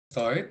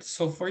Start.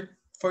 So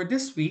for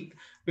this week,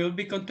 we'll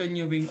be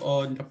continuing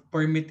on the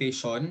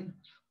permutation.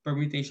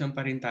 Permutation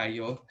pa rin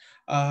tayo.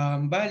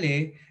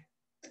 Bale,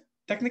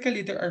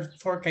 technically there are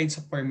four kinds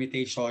of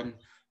permutation,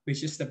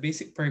 which is the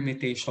basic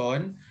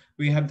permutation,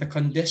 we have the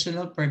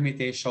conditional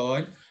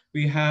permutation,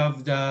 we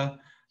have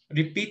the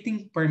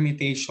repeating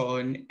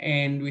permutation,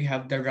 and we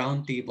have the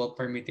round table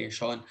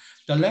permutation.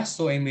 The last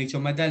two ay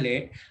medyo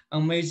madali.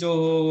 Ang medyo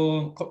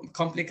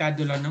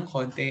komplikado lang ng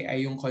konti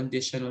ay yung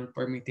conditional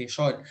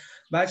permutation.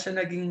 Bakit siya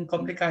naging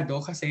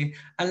komplikado? Kasi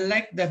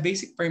unlike the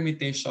basic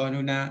permutation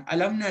na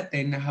alam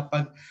natin na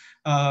kapag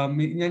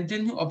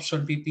nandyan yung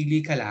option,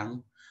 pipili ka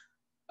lang,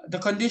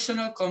 the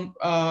the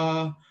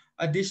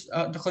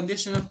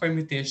conditional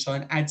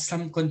permutation adds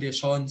some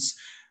conditions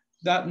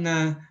that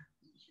na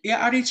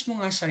i-arrange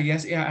mo nga siya,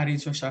 yes,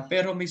 i-arrange mo siya,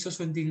 pero may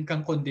susundin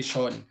kang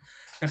kondisyon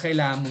na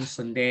kailangan mong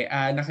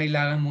na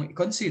kailangan mong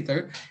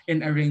i-consider in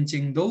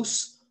arranging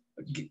those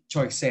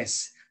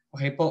choices.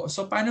 Okay po,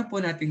 so paano po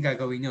natin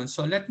gagawin yon?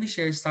 So let me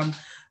share some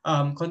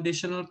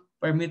conditional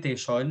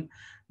permutation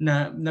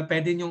na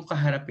pwede nyong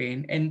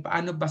kaharapin and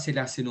paano ba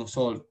sila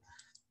sinusolve.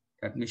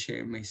 Let me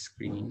share my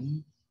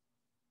screen.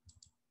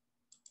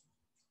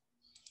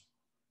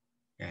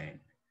 Yan.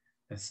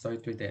 Let's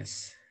start with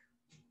this.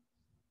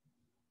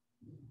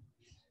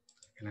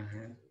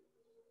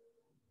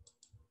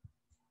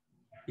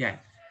 Yan.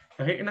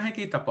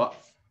 Nakikita po?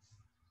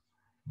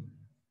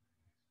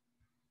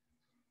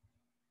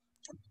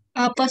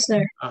 Apo,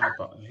 sir.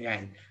 Apo.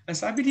 Yan. Ang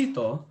sabi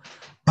dito,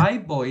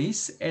 5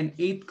 boys and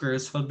 8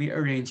 girls will be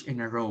arranged in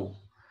a row.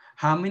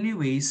 How many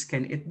ways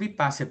can it be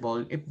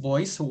possible if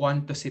boys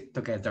want to sit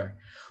together?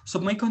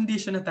 So may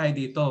condition na tayo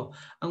dito.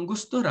 Ang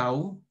gusto raw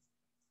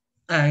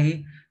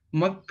ay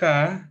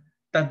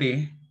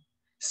magkatabi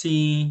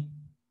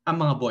ang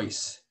mga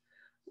boys.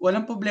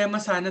 Walang problema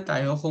sana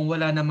tayo kung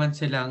wala naman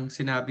silang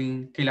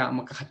sinabing kailangan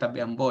magkakatabi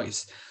ang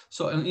boys.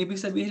 So, ang ibig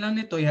sabihin lang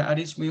nito,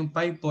 i-arrange mo yung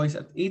 5 boys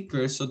at 8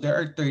 girls. So, there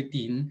are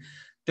 13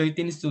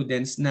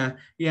 students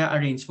na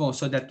i-arrange mo.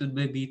 So, that would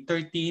be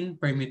 13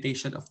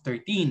 permutation of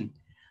 13.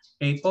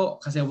 Okay po,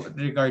 kasi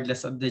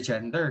regardless of the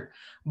gender.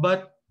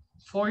 But,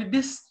 for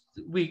this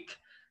week,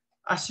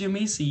 as you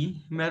may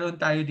see, meron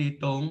tayo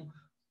ditong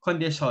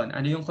condition.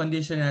 Ano yung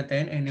condition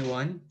natin?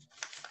 Anyone?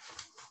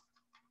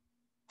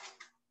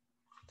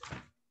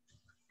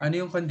 Ano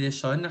yung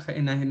condition na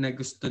kainahin na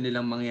gusto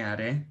nilang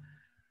mangyari?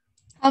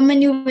 How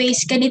many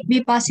ways can it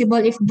be possible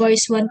if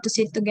boys want to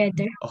sit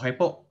together? Okay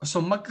po. So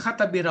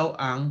magkakatabi raw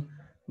ang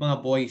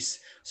mga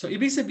boys. So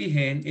ibig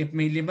sabihin, if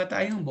may 5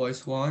 tayong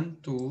boys, 1,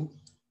 2,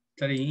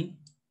 3,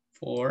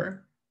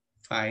 4,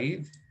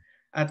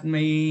 5, at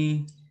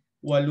may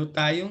 8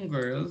 tayong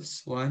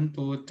girls, 1,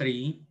 2,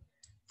 3,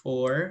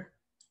 4,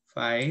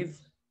 5,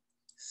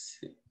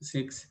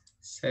 6,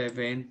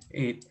 7,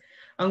 8.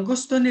 Ang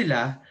gusto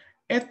nila,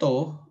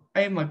 ito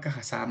ay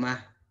magkakasama.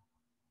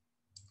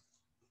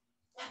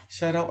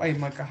 Siya raw ay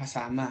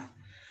magkakasama.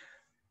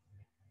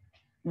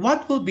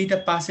 What will be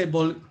the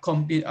possible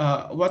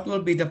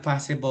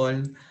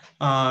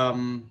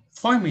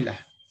formula?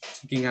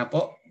 Sige nga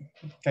po.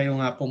 Kayo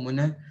nga po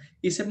muna.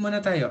 Isip muna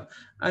tayo.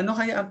 Ano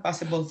kaya ang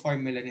possible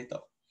formula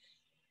nito?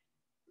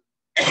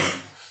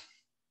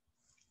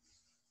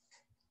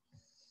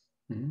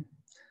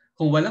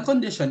 Kung walang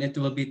condition, it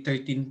will be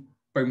 13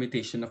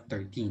 permutation of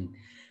 13.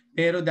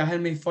 Pero dahil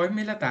may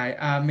formula tayo,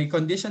 may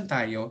condition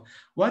tayo,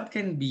 what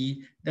can be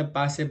the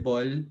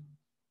possible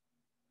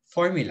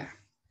formula?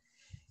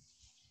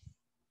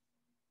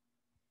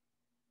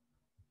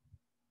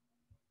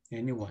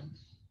 Anyone?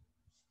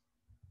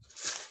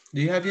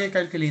 Do you have your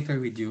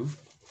calculator with you?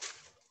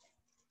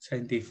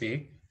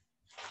 Scientific?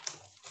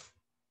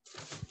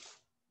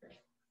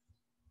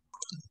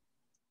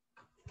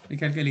 May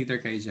calculator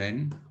kayo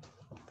dyan?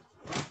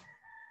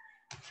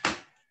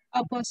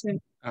 Apo, sir.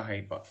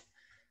 Okay po.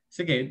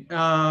 Sige,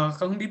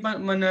 kung hindi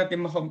pa man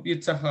natin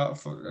ma-compute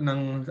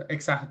ng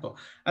eksakto,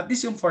 at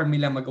least yung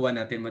formula magawa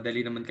natin.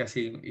 Madali naman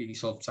kasi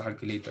i-solve sa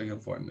calculator yung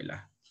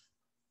formula.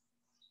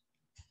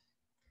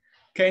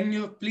 Can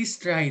you please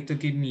try to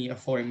give me a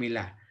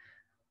formula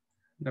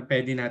na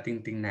pwede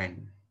nating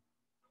tingnan?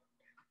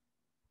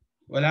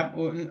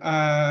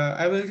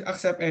 I will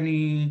accept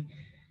any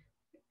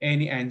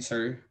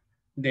answer.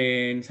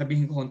 Then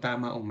sabihin ko kung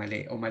tama o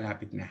mali o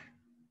malapit na.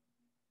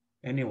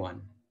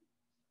 Anyone?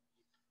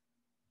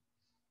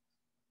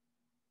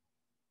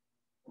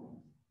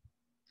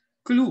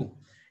 Clue.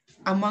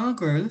 Ang mga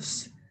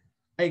girls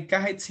ay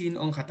kahit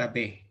sino ang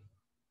katabi.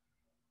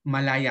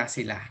 Malaya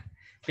sila.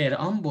 Pero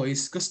ang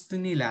boys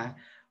gusto nila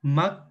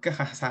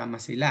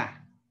magkakasama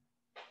sila.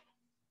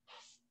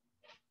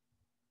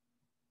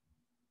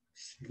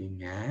 Sige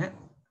nga.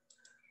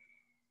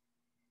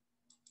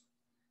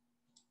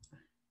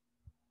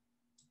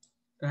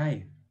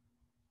 Try.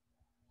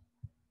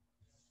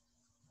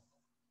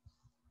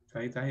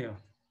 Try tayo.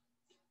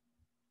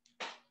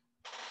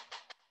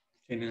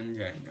 Sino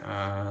nandyan?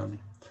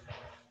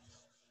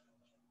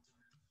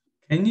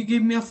 Can you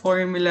give me a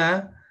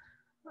formula?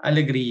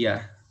 Alegria.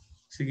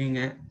 Sige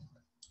nga.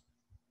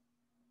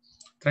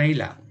 Try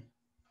lang.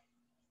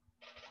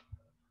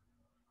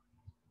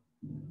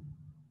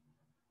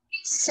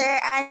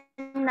 Sir,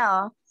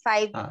 ano?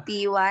 Ah,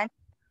 5P1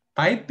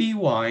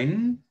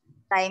 5P1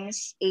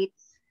 times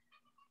 8P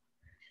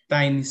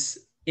times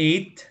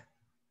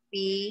 8P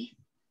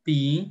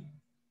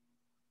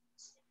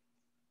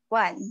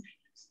 1.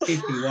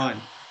 8P1.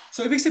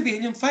 So, ibig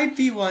sabihin, yung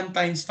 5P1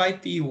 times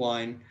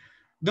 5P1,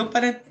 doon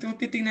pa na, kung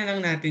titingnan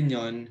lang natin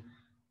yon,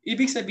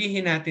 ibig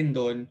sabihin natin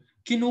doon,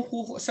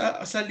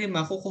 sa 5,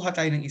 kukuha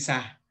tayo ng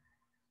isa.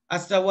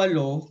 At sa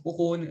 8,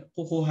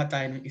 kukuha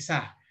tayo ng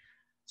isa.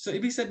 So,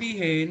 ibig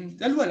sabihin,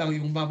 dalawa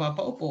lang yung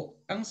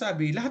mapapaupo. Ang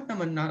sabi, lahat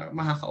naman na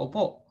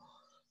makakaupo.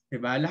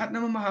 Diba? Lahat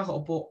naman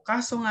makakaupo.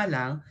 Kaso nga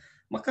lang,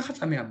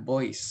 magkakatami ang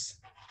boys.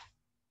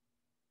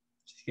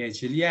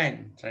 Schedule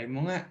yan. Try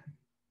mo nga.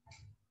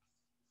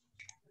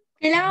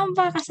 Kailangan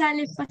ba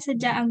kasali pa sa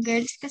ang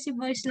girls? Kasi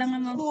boys lang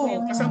naman po Oo,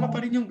 yung kasama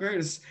pa rin yung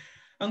girls.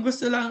 Ang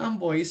gusto lang ang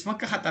boys,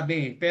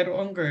 magkakatabi. Pero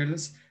ang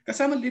girls,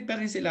 kasama din pa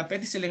rin sila,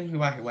 pwede silang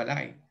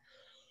hiwa-hiwalay.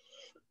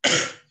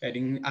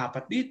 Pwedeng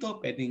 4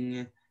 dito,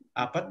 pwedeng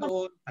 4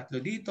 doon,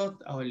 3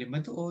 dito, o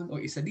 5 doon, o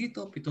 1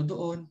 dito, 7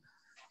 doon.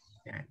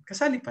 Yan.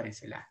 Kasali pa rin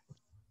sila.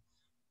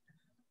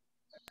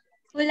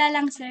 Wala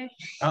lang, sir.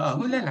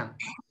 Oo, hula lang.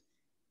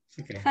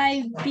 Sige.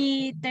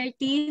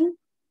 5P13.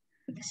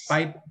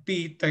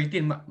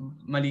 5P13,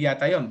 mali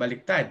yata yun,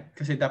 baliktad.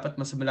 Kasi dapat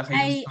mas malaki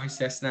yung Ay,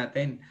 choices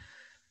natin.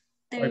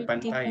 Or 13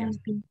 pantay. yung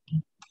P.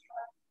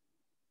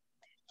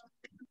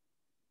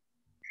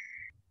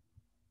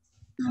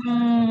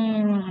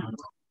 Hmm.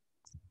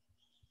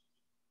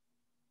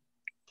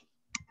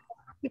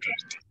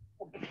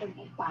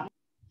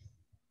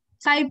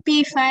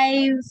 5P5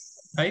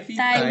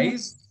 5P5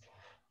 times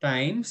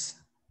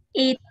times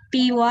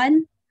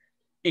 8P1.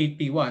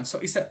 8P1.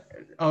 So,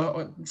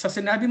 sa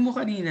sinabi mo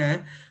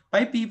kanina,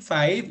 5P5,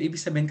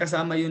 ibig sabihin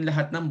kasama yung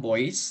lahat ng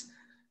boys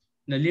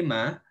na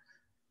 5.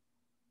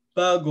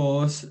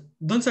 Bagos,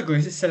 doon sa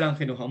girls, isa lang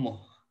kinuha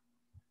mo.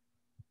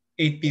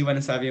 8P1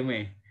 ang sabi mo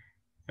eh.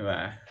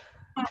 Diba?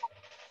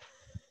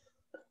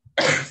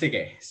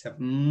 Sige.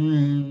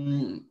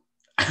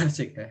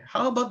 Sige.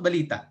 How about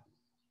balita?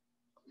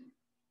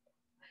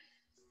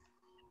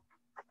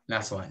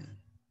 Last one.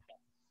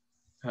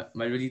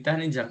 Malulita,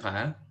 nandiyan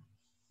ka?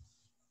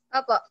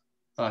 Opo.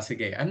 Oh,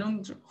 sige.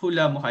 Anong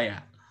hula mo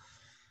kaya?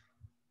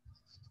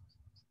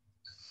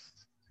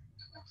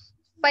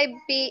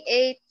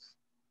 5P8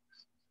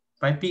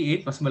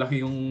 5P8, mas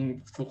malaki yung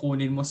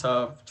kukunin mo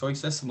sa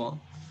choices mo.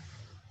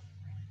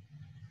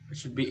 It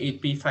should be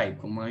 8P5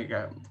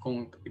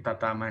 kung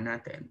itatama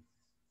natin.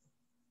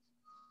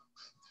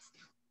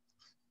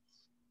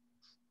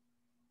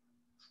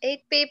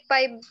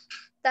 8P5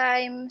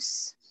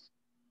 times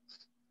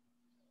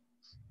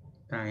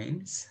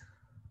Times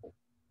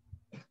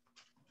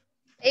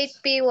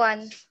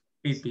 8P1.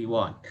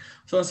 8P1.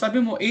 So,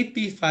 sabi mo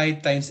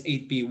 8P5 times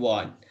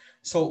 8P1.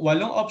 So,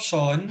 8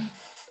 option,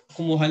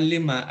 kumuha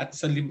ng 5 at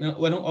sa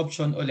 8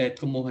 option ulit,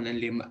 kumuha ng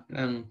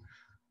 5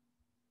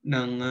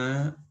 ng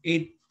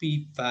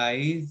 8P5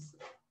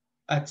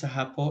 at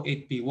saka po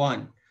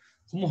 8P1.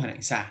 Kumuha ng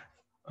isa.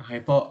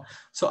 Okay po.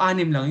 So,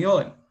 6 lang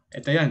yon.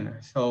 Ito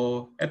yan. So,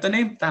 ito na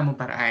yung tamang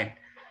paraan.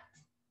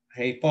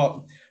 Okay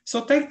po.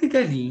 So,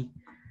 technically,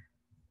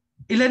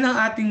 ilan ang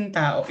ating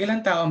tao?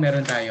 Ilang tao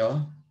meron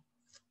tayo?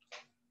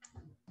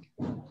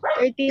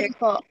 13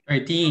 po.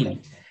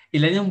 13.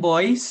 Ilan yung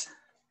boys?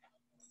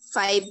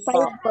 5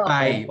 5 po.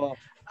 5.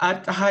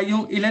 At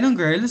yung ilan ng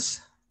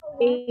girls?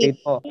 8.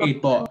 8 po.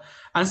 8 po.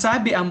 Ang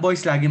sabi, ang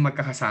boys laging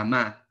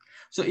magkakasama.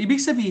 So, ibig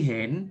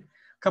sabihin,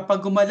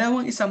 kapag gumalaw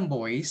ang isang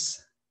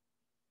boys,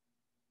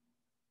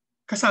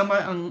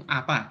 kasama ang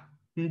 4.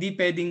 Hindi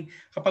pwedeng,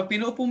 kapag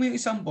pinuupo mo yung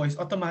isang boys,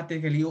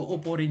 automatically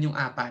uupo rin yung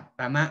 4.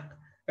 Tama?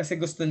 Kasi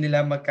gusto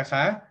nila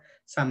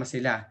magkakasama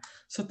sila.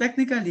 So,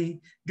 technically,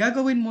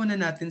 gagawin muna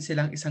natin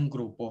silang isang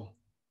grupo.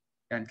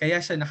 Yan,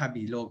 kaya siya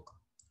nakabilog.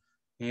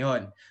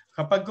 Ngayon,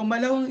 kapag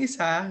gumalaw ang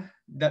isa,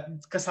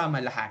 kasama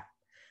lahat.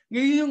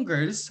 Ngayon yung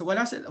girls,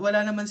 wala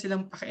naman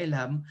silang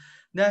pakialam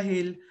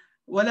dahil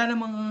wala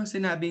namang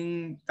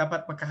sinabing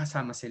dapat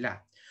magkakasama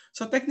sila.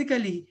 So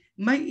technically,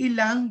 may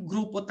ilang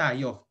grupo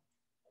tayo.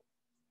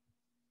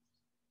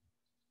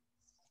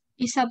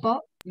 Isa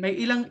po. May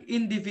ilang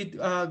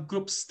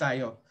groups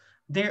tayo.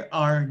 There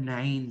are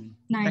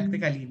 9. 9.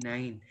 Technically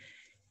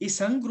 9.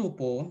 Isang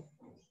grupo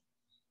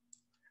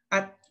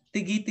at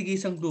tigi-tigi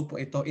isang grupo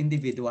ito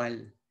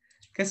individual.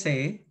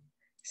 Kasi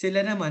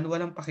sila naman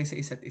walang paki sa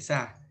isa't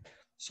isa.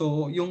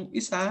 So, yung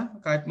isa,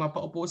 kahit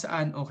mapaupo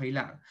saan, okay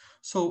lang.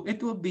 So, it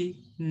will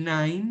be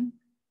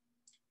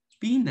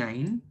 9P9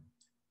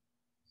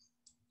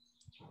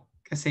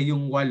 kasi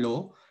yung 8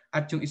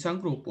 at yung isang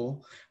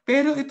grupo.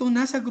 Pero itong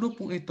nasa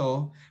grupong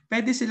ito,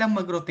 pwede silang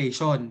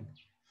mag-rotation.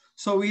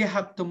 So, we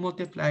have to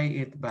multiply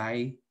it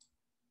by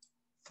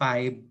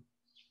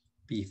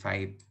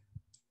 5P5.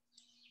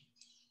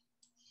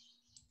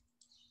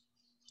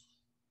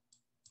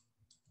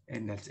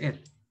 And that's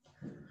it.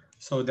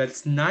 So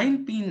that's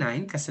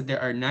 9P9 kasi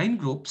there are 9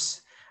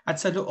 groups.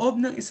 At sa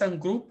loob ng isang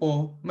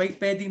grupo, may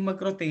pwedeng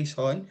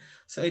mag-rotation.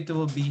 So it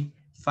will be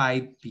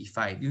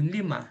 5P5. Yung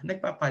 5,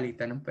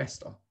 nagpapalitan ng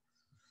pwesto.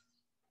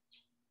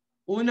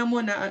 una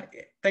muna,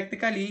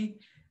 technically,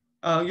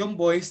 yung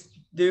boys,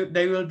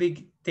 they will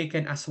be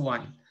taken as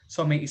one.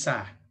 So may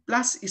isa.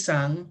 Plus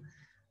isang,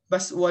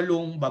 bas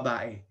 8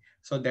 babae.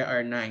 So there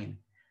are 9.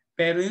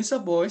 Pero yung sa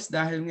boys,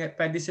 dahil nga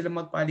pwede sila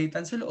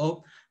magpalitan sa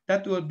loob,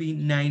 that will be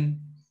 9,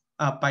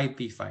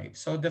 5p5.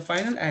 So the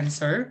final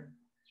answer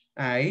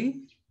ay,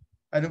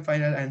 anong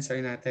final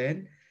answer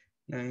natin?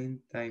 9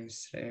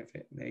 times 7,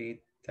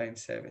 8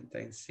 times 7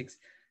 times 6,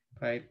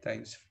 5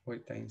 times 4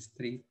 times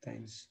 3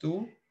 times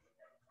 2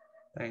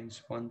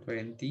 times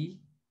 120.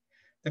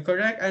 The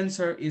correct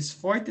answer is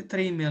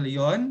 43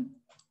 million.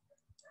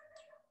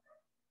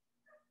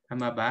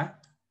 Tama ba?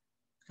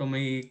 Kung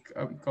may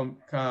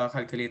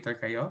calculator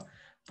kayo,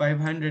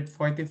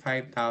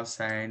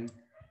 545,600.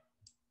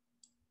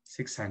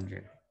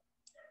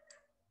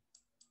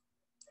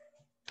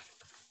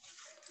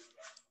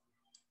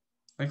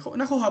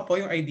 Nakuha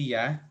po yung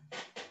idea?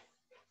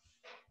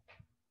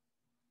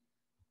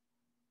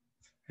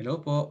 Hello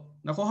po.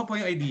 Nakuha po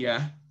yung idea?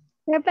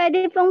 Sir,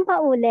 pwede pong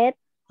paulit?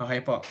 Okay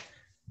po.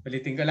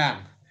 Ulitin ko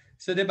lang.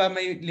 So, di ba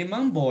may 5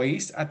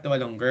 boys at 8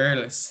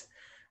 girls.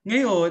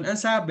 Ngayon, ang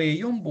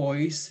sabi, yung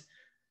boys,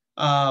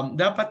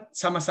 dapat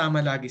sama-sama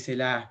lagi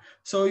sila.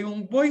 So,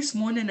 yung boys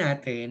muna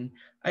natin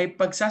ay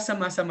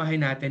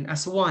pagsasama-samahin natin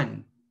as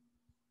one.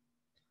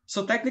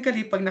 So,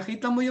 technically, pag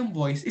nakita mo yung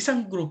boys,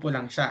 isang grupo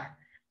lang siya.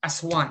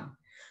 As one.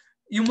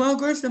 Yung mga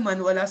girls naman,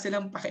 wala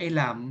silang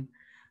pakialam.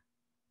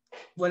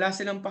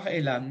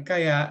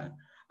 Kaya,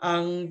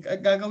 ang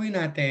gagawin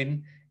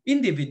natin,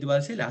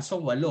 individual sila.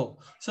 So, 8.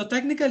 So,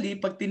 technically,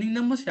 pag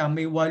tinignan mo siya,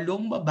 may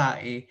 8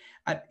 babae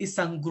at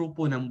isang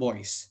grupo ng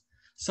boys.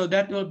 So,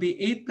 that will be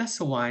 8 plus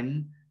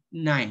 1,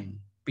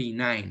 9.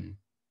 P9.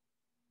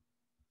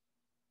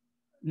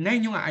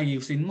 9 yung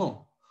aayusin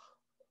mo.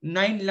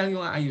 9 lang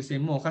yung aayusin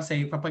mo.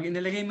 Kasi kapag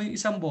inilagay mo yung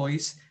isang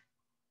boys,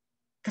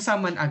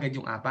 kasama agad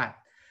yung 4.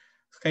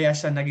 Kaya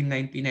siya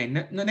naging 9P9.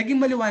 Naging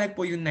maliwanag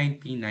po yung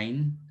 9P9.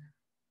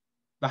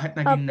 Bakit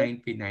naging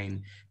 9P9?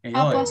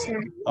 Ngayon. Opo,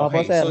 sir. Okay, Opo,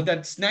 sir. so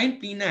that's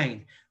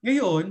 9P9.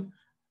 Ngayon,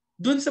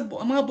 dun sa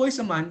mga boys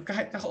naman,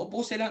 kahit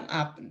nakaupo silang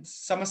up,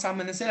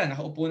 sama-sama na sila,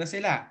 nakaupo na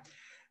sila.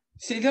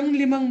 Silang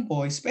 5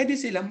 boys, pwede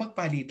silang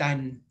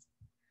magpalitan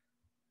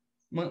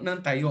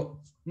ng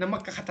tayo na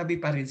magkakatabi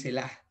pa rin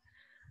sila.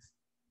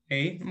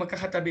 Okay?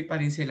 Magkakatabi pa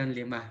rin silang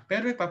 5.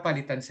 Pero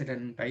ipapalitan sila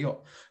ng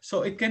tayo.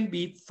 So it can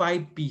be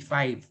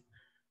 5P5.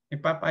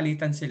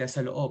 Ipapalitan sila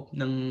sa loob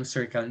ng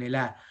circle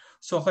nila.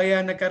 So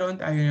kaya nagkaroon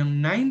tayo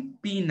ng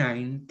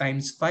 9P9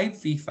 times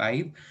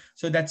 5P5.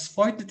 So that's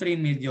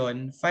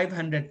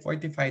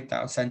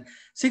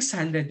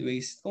 43,545,600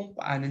 ways kung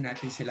paano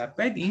natin sila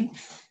pwedeng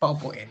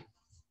paupuin.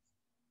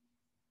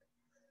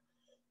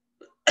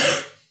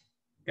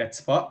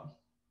 Gets po?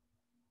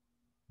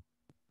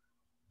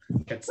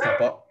 Gets na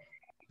po?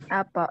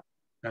 Apo.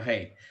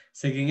 Okay.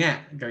 Sige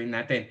nga, gawin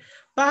natin.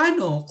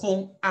 Paano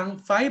kung ang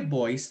 5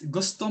 boys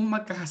gustong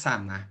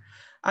magkakasama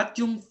at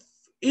yung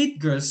 8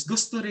 girls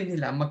gusto rin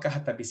nila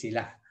magkakatabi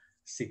sila?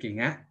 Sige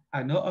nga,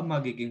 ano ang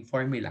magiging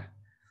formula?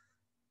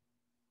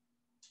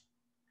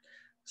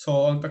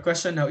 So the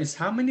question now is,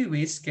 how many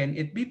ways can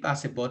it be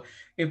possible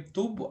if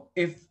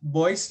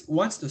boys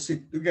wants to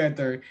sit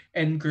together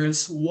and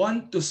girls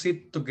want to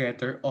sit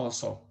together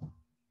also?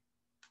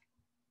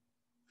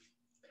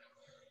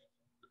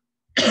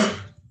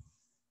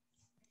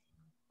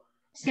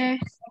 Sir.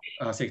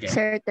 Sige.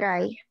 Sir,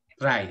 try.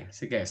 Try.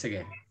 Sige,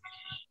 sige.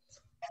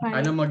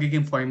 Fine. Ano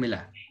magiging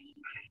formula?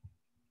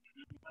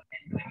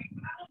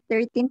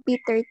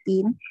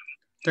 13P13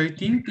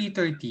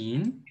 13P13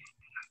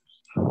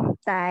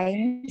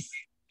 times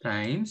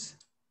times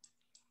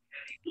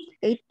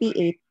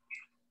 8P8.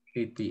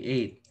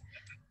 8P8.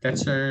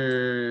 That's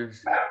your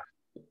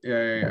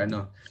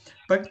ano.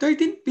 Pag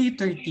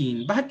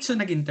 13P13, bakit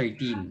siya naging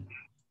 13?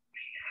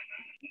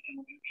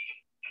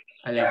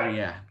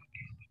 Alegria.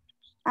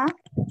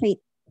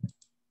 Wait.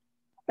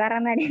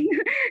 Para na rin.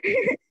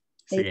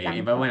 Sige, Wait lang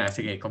iba po. muna.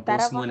 Sige, Para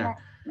compose po muna.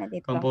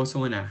 Dito. Compose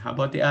muna. How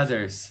about the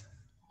others?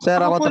 Sir,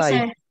 ako po, try.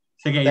 sir.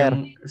 Sige, Sir.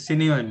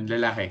 sino yun?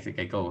 Lalaki.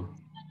 Sige, go.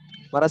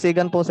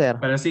 Marasigan po, sir.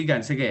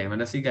 Manasigan. Sige,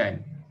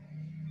 manasigan.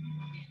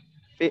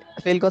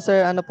 Feel ko,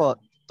 sir, ano po?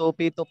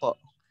 2P2 po.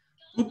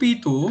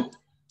 2P2.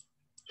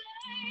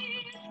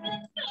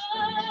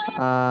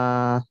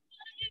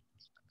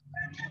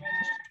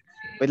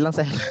 Wait lang,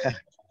 sir.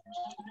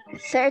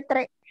 Sir,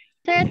 try.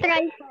 Sir,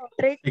 try po.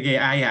 Sige,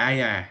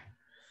 Aya.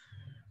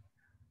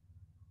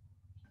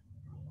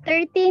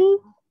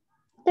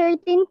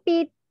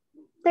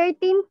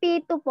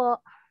 13P2 po.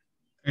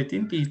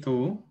 13P2.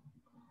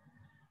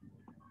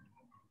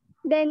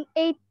 Then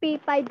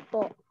 8P5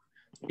 po.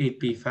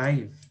 8P5.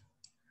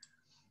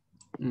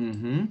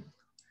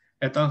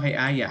 Ito ang kay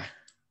Aya.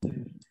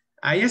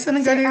 Aya,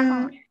 saan ang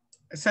galing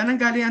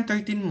ang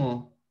 13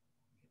 mo?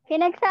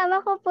 Pinagsama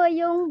ko po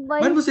yung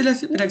boys. Ba't mo sila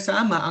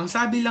pinagsama? Ang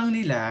sabi lang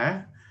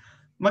nila,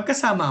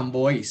 magkasama ang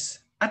boys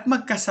at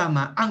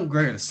magkasama ang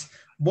girls.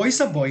 Boys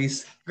sa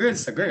boys,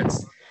 girls sa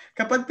girls.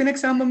 Kapag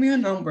pinagsama mo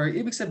yung number,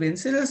 ibig sabihin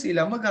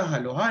sila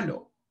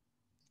maghahalo-halo.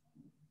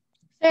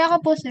 Sir, ako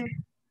po, sir.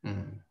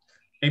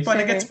 Okay po,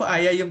 Sir. nagets po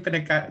Aya yung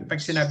pag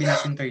sinabi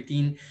natin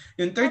 13.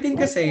 Yung 13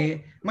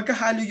 kasi,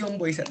 magkahalo yung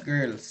boys at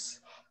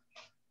girls.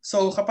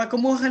 So, kapag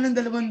kumuha ka ng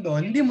dalawang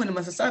doon, hindi mo na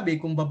masasabi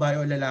kung babae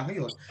o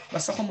lalaki yun.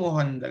 Basta kumuha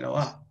ka ng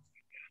dalawa.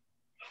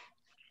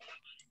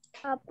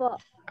 Apo.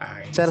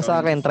 Okay. Sir, So,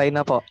 sa akin, try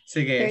na po.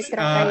 sige. Sir,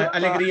 try po.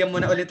 Alegria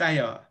muna ulit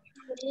tayo.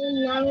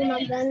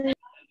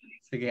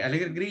 Sige,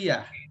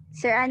 alegria.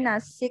 Sir,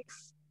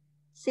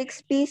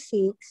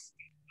 6p6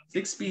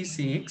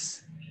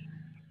 6p6.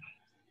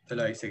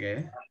 Tuloy,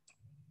 sige.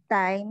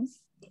 times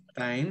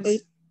Times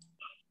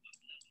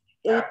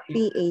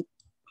 8p8.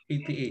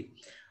 88.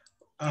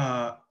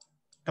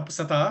 Tapos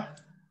na to?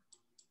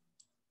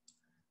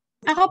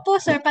 Ako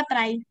po, sir,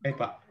 patry. Okay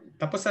pa.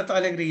 Tapos na to,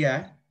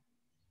 alegria.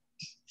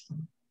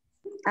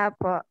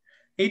 Apo.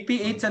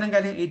 8p8, saan ang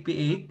galing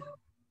 8p8?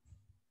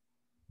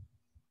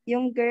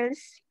 Yung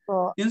girls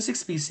po, Yung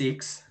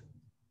 6p6.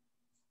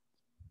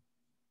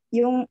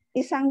 yung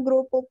isang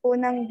grupo po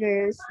ng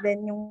girls,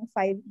 then yung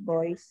 5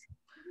 boys.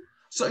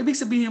 So, ibig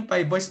sabihin yung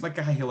 5 boys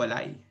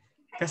magkakahiwalay.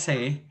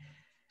 Kasi,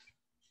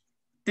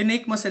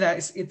 tinake mo sila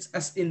it's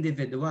as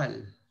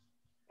individual.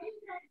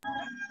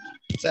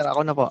 Sir,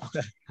 ako na po.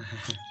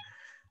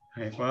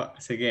 Okay po.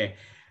 Sige.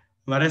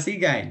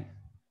 Marasigan.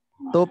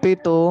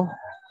 2p2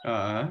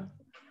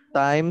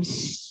 Times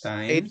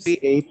times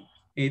 8p8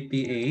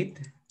 8p8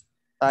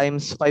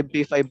 times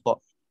 5p5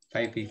 po.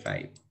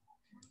 5p5.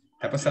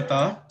 Tapos na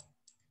to?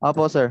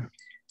 Opo, sir.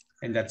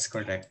 And that's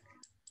correct.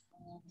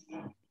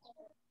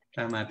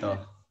 Tama to.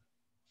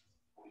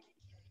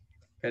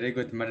 Very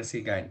good,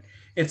 Marasigan.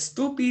 It's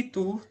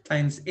 2p2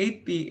 times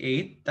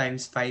 8p8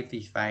 times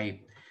 5p5.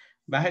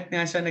 Bakit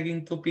nga siya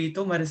naging 2p2,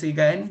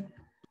 Marasigan?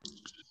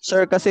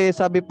 Sir, kasi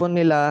sabi po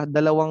nila,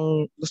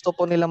 gusto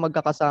po nila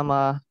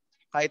magkakasama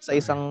kahit sa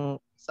isang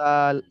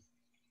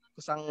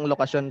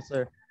lokasyon,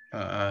 sir.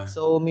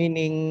 So,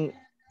 meaning,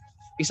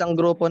 isang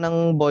grupo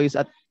ng boys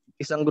at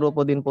isang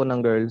grupo din po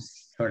ng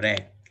girls.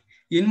 Correct.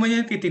 Yun mo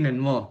yung titinan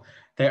mo.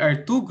 There are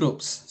 2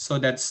 groups. So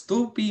that's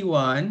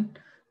 2p1,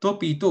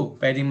 2p2.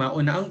 Pwede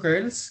mauna ang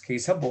girls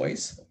kaysa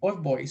boys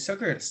or boys sa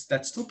girls.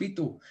 That's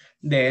 2p2.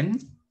 Then,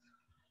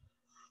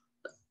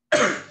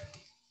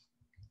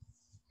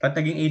 ba't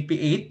naging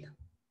 8p8?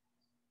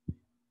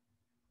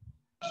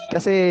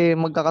 Kasi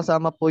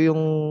magkakasama po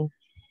yung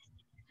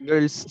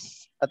girls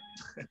at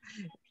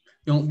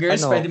Yung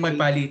girls pwede boys.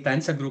 magpalitan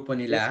sa grupo Yes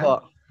nila. po.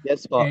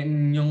 Yes po.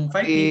 And yung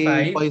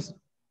 5p5,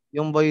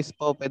 Yung boys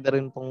po pwede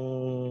rin pong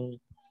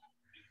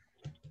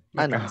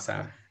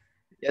magkakasama.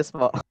 Yes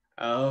po.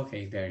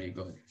 Okay, very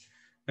good.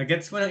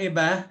 Nagets mo ng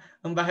iba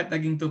ang bakit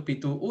naging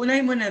 2p2?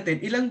 Unahin mo natin,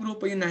 ilang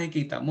grupo yung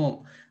nakikita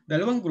mo?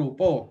 2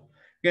 grupo.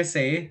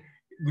 Kasi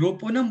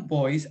grupo ng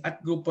boys at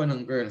grupo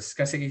ng girls.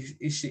 Kasi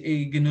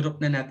ginurup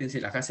na natin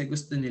sila kasi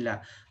gusto nila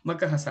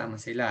magkakasama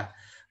sila.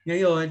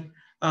 Ngayon,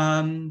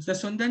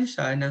 nasundan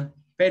siya ng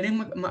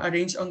pwedeng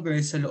ma-arrange ang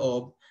girls sa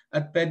loob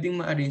at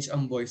pwedeng ma-arrange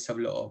ang boys sa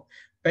loob.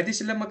 Pwede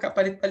sila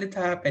magkapalit-palit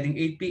ha. Pwedeng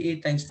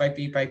 8p8 times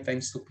 5p5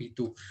 times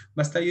 2p2.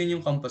 Basta yun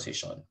yung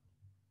composition.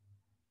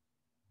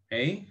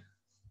 Okay?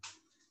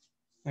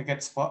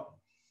 Nagets po?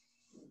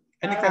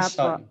 Any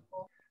question?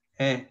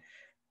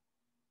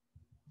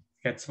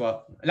 Gets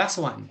what? Last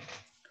one.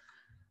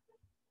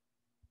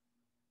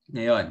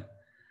 Ngayon.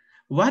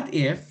 What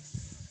if,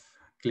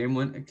 clear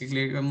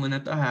ko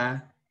muna to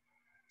ha.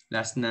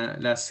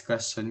 Last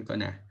question ko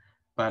na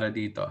para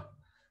dito.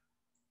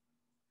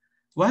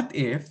 What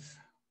if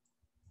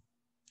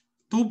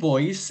 2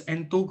 boys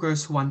and 2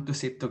 girls want to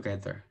sit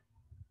together?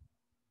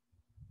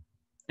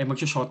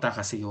 Magsushota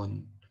kasi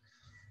yun.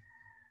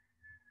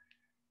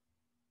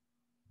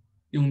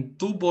 Yung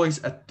 2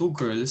 boys at 2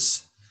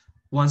 girls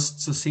wants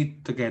to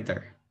sit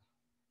together.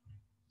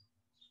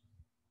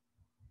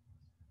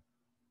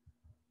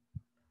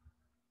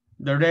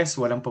 The rest,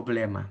 walang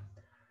problema.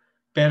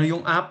 Pero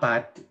yung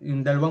 4,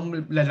 yung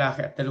 2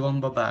 lalaki at 2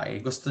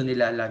 babae, gusto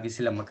nila lagi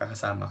silang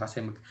magkakasama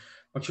kasi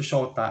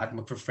magsushota at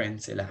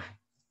magfriend sila.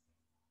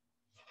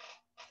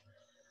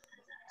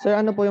 Sir,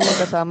 ano po yung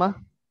magkasama?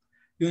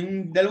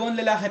 Yung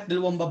 2 lalaki at 2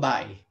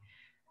 babae.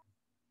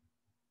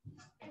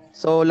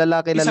 So,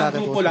 lalaki Isang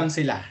po. grupo lang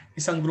sila.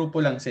 Isang grupo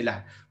lang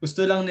sila.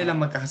 Gusto lang nila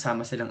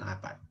magkakasama silang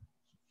 4.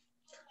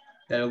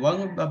 2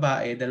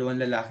 babae, 2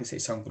 lalaki sa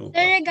isang grupo.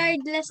 Sir,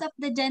 regardless of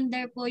the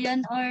gender po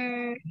yun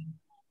or...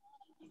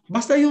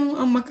 Basta yung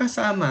ang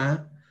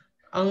magkasama,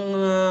 ang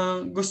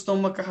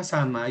gustong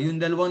magkakasama,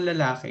 yung 2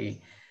 lalaki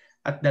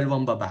at 2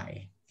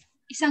 babae.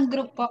 Isang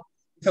group po.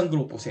 Isang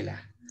grupo sila.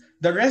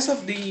 The rest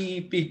of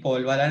the people,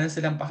 wala na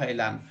silang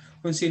pakialam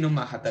kung sino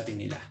makatabi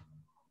nila.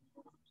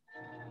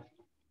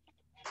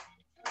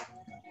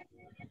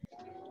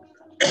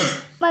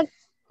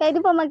 Pwede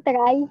po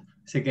mag-try.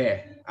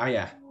 Sige,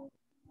 Aya.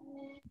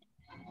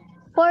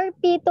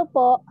 4p2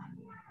 po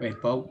Wait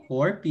po,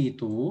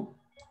 4p2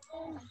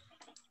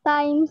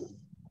 times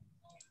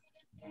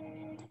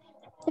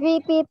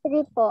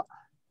 3p3 po.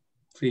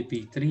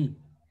 3p3.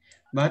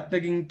 Bakit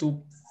naging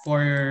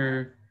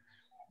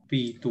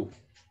 4p2?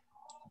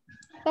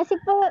 Kasi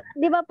po,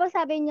 di ba po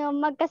sabi nyo,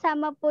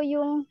 magkasama po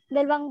yung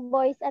dalawang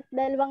boys at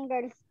dalawang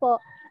girls po.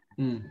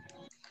 Hmm.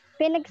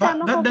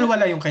 Pinagsama ko po, Dalawa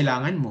lang yung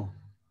kailangan mo.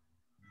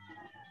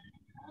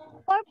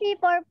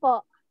 4P4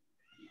 po.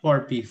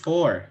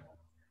 4P4.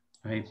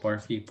 Okay,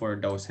 4P4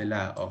 daw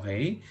sila.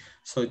 Okay.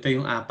 So, ito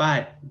yung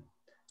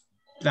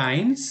 4.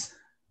 Times?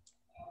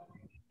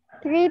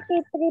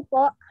 3P3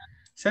 po.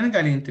 Saan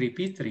galing yung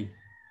 3P3?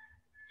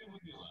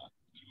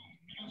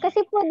 Kasi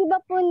po, di ba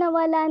po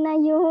nawala na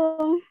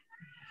yung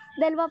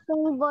dalawa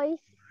pong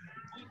boys?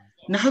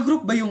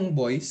 Nakagroup ba yung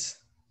boys?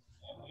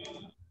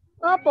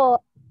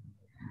 Opo.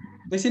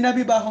 May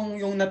sinabi ba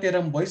akong yung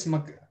natirang boys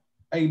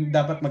ay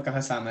dapat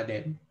magkakasama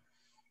din?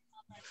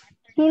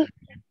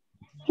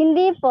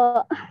 Hindi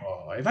po.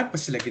 Oh, ba't pa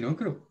sila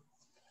ginugroup?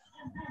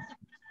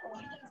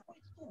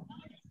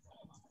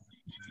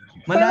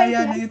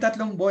 Malaya na yung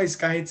tatlong boys.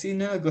 Kahit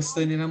sino gusto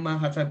nilang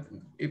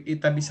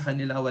itabi sa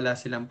kanila, wala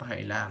silang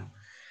pakialam.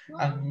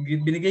 Ang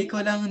binigay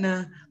ko lang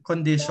na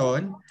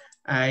condition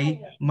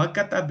ay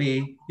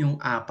magkatabi yung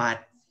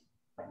 4.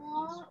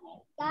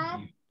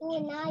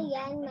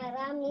 Katunayan,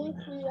 marami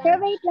siya. Sir,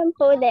 wait lang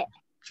po ulit.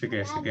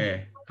 Sige.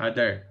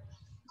 Other.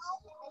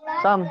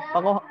 Sam,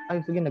 ako.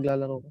 Ay, sige,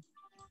 naglalaro ko.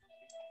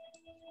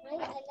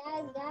 May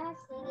alaga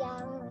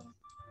siyang.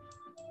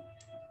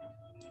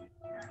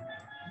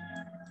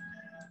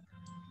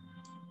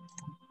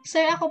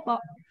 Sir, ako po.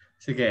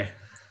 Sige.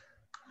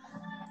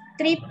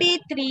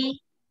 3P3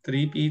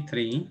 3P3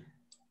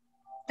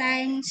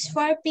 times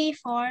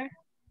 4P4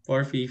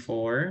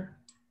 4P4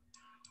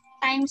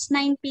 times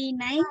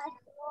 9P9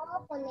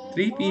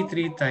 3P3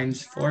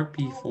 times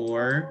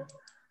 4P4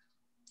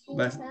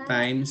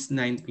 times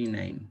 9P9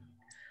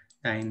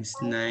 times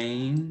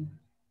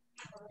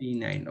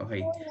 9P9.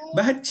 Okay.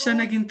 Bakit siya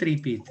naging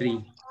 3P3?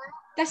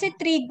 kasi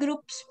 3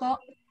 groups po.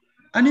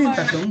 Ano yung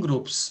tatlong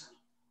groups?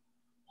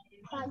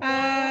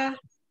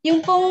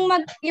 Yung pong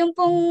yung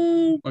pong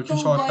two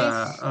Magsushota.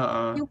 boys,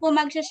 yung pong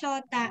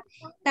magsushota.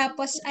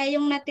 Tapos ay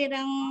yung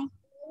natirang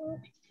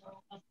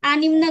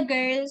 6 na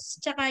girls,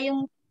 tsaka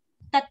yung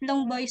 3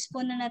 boys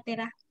po na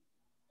natira.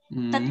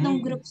 3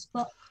 groups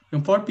po.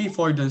 Yung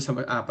 4P4 doon sa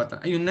 4.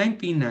 Ay, yung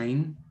 9P9.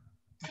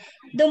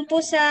 Doon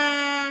po sa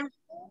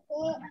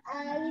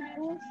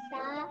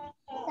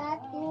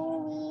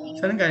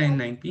Saan galing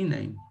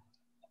 9P9?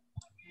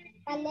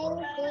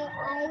 Palengke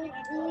ay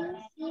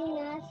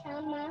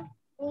sinasama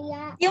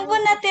niya. yung po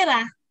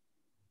natira.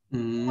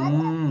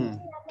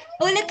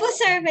 Ulit po,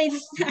 sir.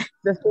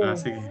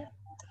 Sige.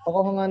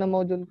 Pakuha nga ng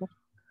module ko.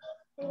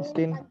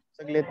 Christine,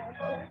 saglit.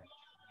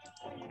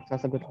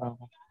 Sasagot lang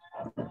ako.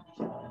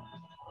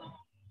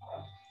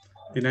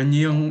 Tingnan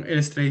niyo yung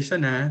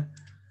illustration ha.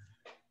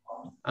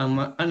 Ang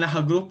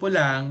nakagrupo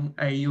lang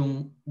ay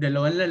yung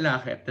 2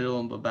 lalaki at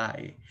 2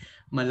 babae.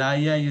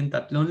 Malaya yung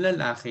 3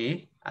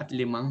 lalaki at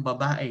 5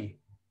 babae.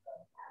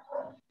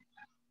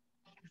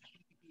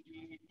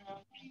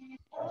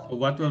 So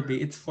what will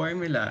be its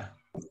formula?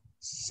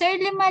 Sir,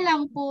 5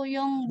 lang po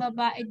yung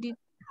babae dito.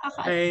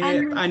 Ay,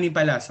 6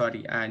 pala.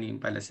 Sorry, 6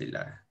 pala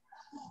sila.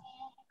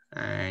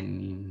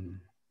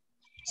 6.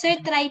 Sir,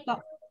 try po.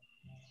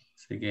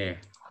 Sige.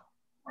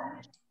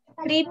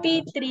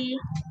 3P3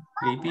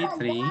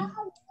 3P3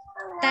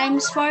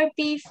 times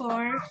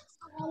 4P4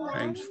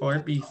 times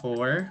 4P4.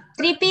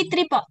 3P3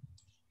 po.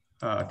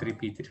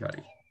 3P3,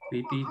 sorry.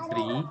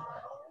 3P3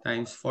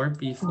 times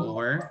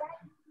 4P4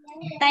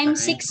 Times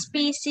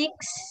 6P6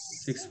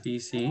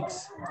 6P6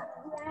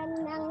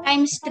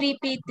 times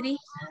 3P3.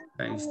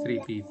 times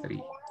 3P3.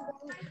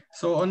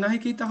 So, ang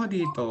nakikita ko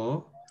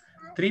dito,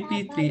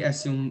 3P3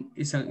 as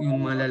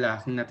yung mga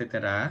lalaking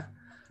natitira,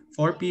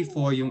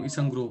 4P4 yung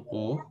isang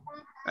grupo,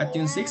 at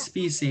yung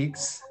 6P6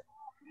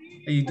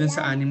 ay dun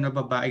sa 6 na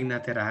babaeng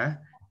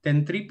natira,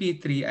 then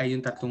 3P3 ay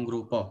yung 3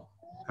 grupo.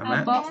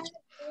 Tama?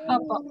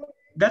 Opo.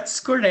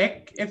 That's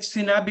correct if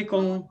sinabi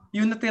kong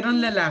yung natirang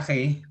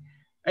lalaki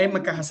ay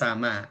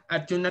magkakasama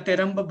at yung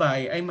natirang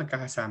babae ay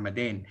magkakasama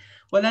din.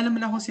 Wala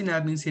naman akong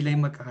sinabing sila ay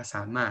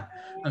magkakasama.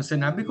 Ang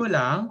sinabi ko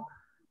lang,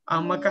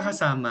 ang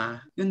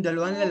magkakasama, yung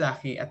 2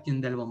 lalaki at yung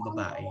 2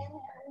 babae.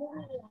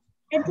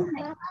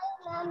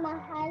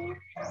 Mahal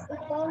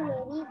ito,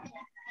 Mary.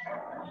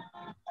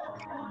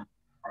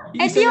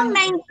 Ito yung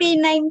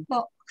 9P9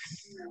 po.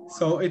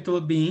 So it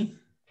will be?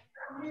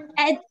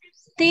 At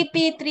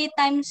 3P3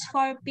 times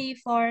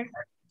 4P4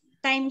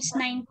 times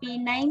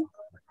 9P9.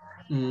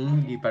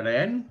 Hindi pa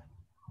rin.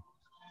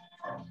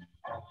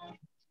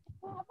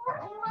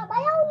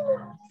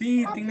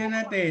 Tingnan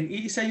natin.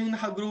 Iisa yung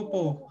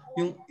nakagrupo.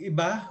 Yung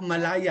iba,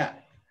 malaya.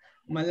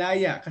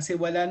 Malaya kasi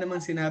wala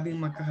namang sinabing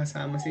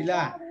magkakasama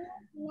sila.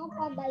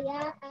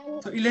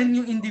 So ilan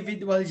yung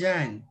individual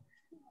dyan?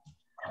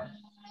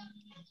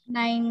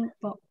 9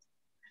 po.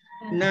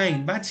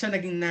 9. Bakit siya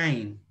naging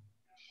 9?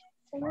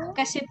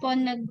 Kasi po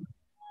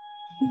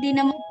hindi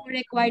naman po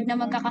required na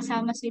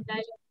magkakasama sila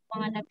yung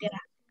mga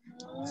natira.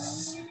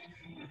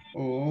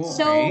 Oh,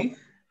 So, okay.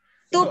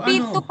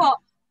 2P2 po.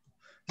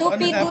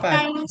 2P2 dapat?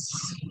 times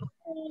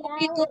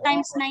 2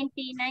 times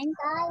 99.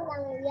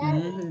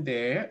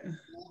 Hindi.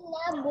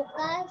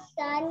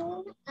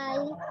 Bukasan ay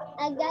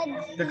agad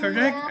The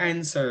correct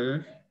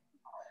answer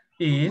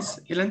is,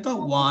 ilan to?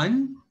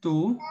 1,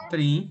 2,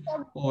 3,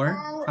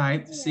 4,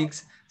 5,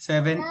 6,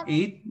 7,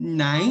 8,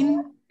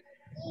 9,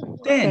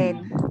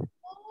 10.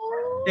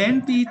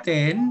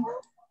 10P10,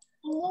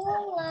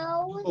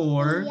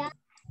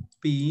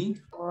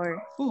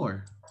 4P4.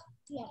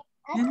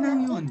 Yan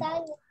lang yun.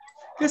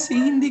 Kasi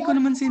hindi ko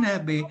naman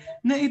sinabi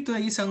na ito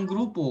ay isang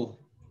grupo.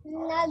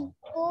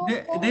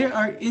 They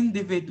are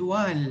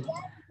individual.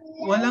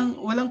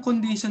 Walang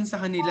condition sa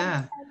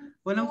kanila.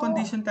 Walang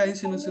condition tayong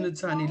sinusunod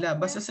sa kanila.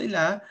 Basta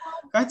sila,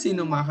 kahit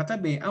sino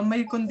makakatabi, ang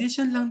may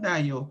condition lang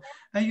tayo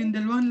ay yung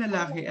dalawang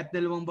lalaki at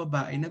dalawang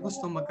babae na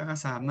gustong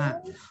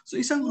magkakasama. So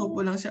isang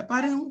grupo lang siya.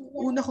 Parang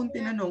una kong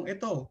tinanong,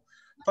 ito,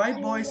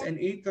 5 boys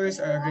and 8 girls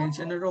are arranged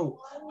in a row.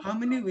 How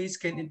many ways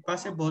can it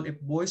possible if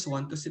boys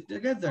want to sit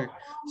together?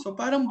 So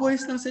parang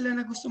boys lang sila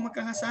na gusto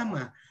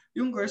magkakasama.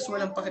 Yung girls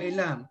walang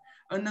pakialam.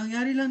 Ang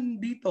nangyari lang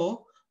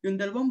dito, yung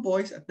dalawang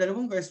boys at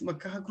dalawang girls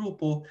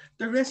magkakagrupo,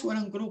 the rest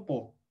walang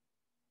grupo.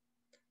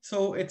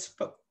 So it's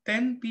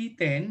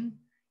 10P10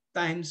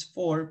 times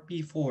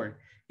 4P4.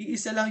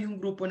 Iisa lang yung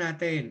grupo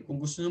natin. Kung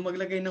gusto nyo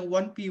maglagay ng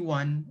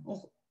 1P1,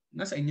 oh,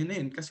 nasa inyo na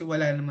yun kasi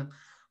wala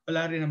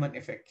rin naman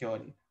effect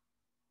yun.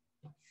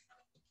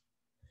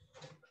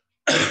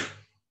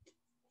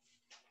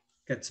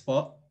 Gets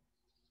po?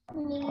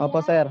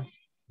 Opo, sir.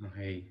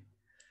 Okay.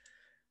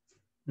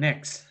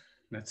 Next,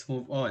 let's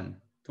move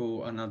on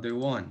to another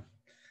one.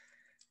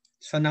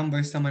 Sa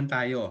numbers naman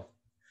tayo.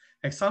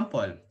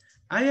 Example,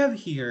 I have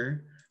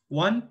here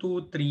 1,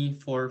 2,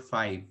 3, 4,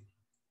 5.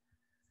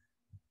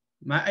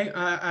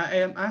 I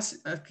am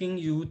asking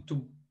you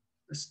to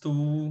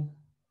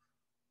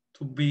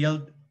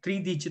build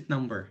 3-digit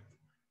number.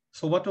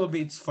 So what will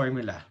be its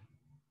formula?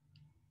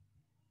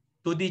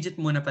 2-digit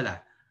muna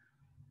pala.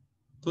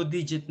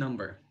 2-digit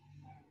number.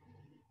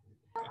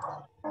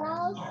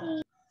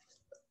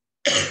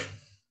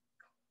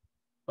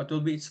 What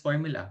will be its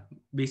formula?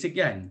 Basic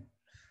yan.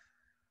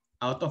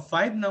 Out of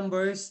 5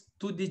 numbers,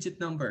 2-digit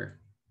number.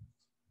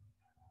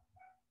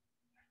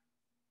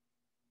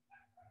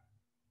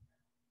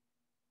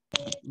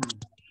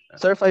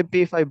 Sir,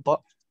 5P5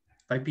 po.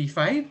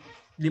 5P5?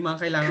 5 ang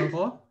kailangan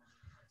ko?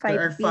 There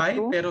are 5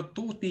 5P2. pero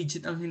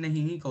 2-digit ang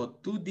hinahingi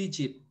ko.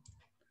 2-digit.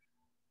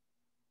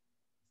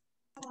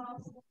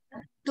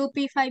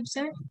 2P5,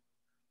 sir.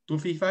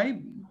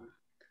 2P5?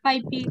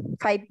 5P.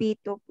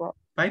 5P2 po.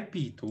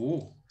 5P2.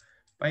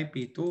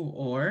 5P2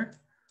 or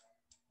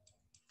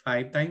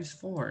 5 times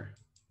 4.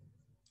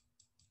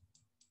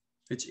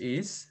 Which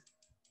is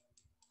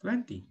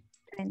 20.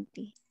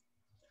 20.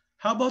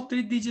 How about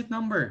 3-digit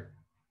number?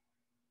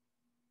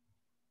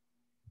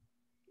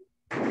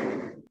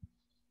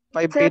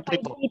 5P3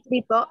 po. 5P3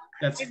 po.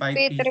 That's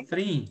 5P3.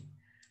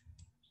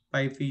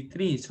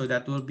 5P3. So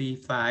that will be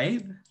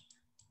 5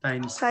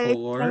 times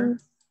 4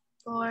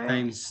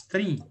 times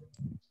 3.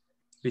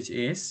 Which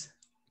is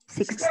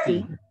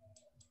 60.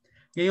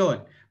 60.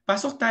 Ngayon,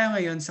 pasok tayo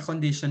ngayon sa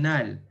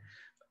conditional.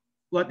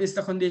 What is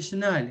the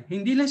conditional?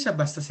 Hindi lang siya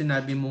basta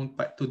sinabi mong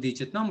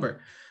 2-digit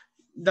number.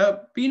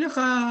 The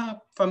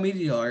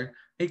pinaka-familiar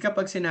ay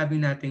kapag sinabi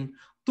natin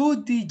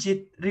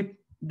 2-digit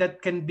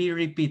that can be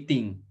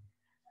repeating.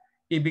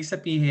 Ibig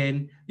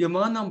sabihin, yung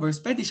mga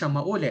numbers pwede siyang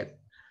maulit.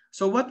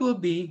 So what will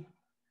be,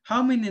 how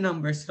many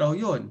numbers raw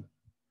yun?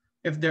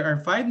 If there are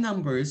 5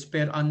 numbers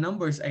pero ang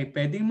numbers ay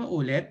pwedeng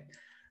maulit,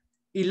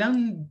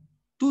 ilang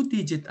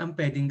 2-digit ang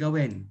pwedeng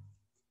gawin?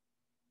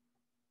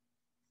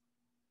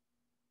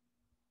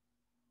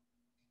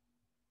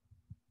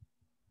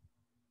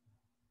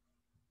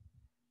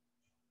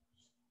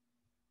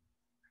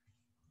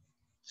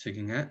 Sige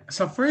nga.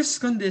 Sa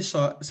first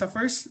condition, sa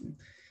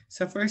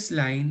first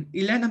line,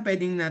 ilan ang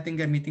pwedeng natin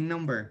gamiting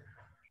number?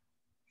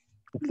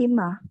 5.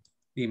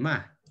 5.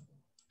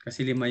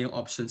 Kasi 5 yung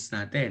options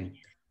natin.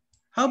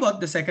 How about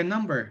the second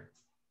number?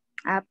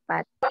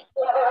 4.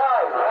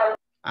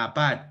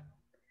 4.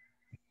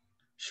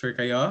 Sure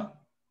kayo?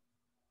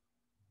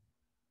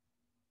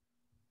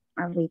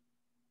 Wait.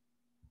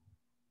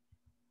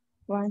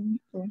 1,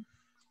 2.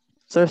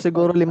 Sir,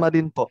 siguro 5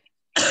 din po.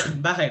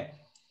 Bakit?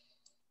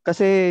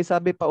 Kasi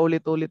sabi pa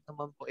ulit-ulit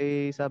naman po,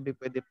 sabi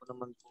pwede po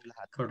naman po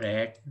lahat.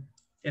 Correct.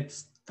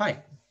 It's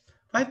 5.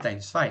 5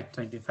 times 5,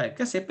 25.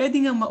 Kasi pwede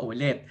nga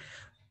maulit.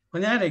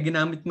 Kunyari,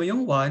 ginamit mo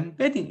yung 1,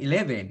 pwedeng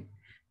 11.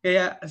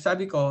 Kaya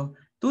sabi ko,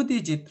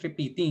 2-digit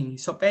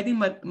repeating. So pwedeng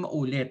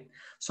maulit.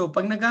 So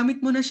pag nagamit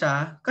mo na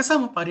siya,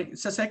 kasama pa rin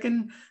sa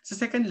second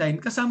line,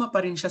 kasama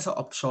pa rin siya sa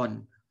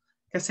option.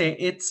 Kasi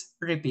it's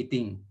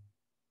repeating.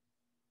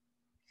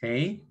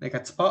 Okay?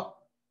 Nagets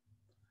po?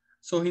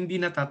 So hindi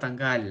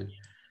natatanggal.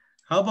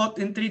 How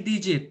about in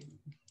 3-digit?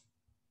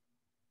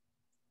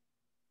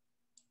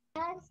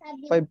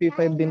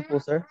 5P5 din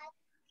po, sir.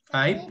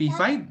 5,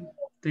 P5?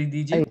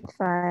 3-digit? 5.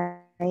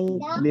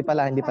 Hindi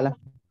pala. 5?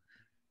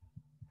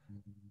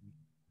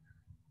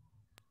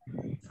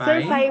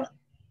 Sir, 5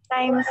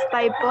 times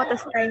 5 po,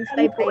 tapos times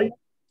 5 po.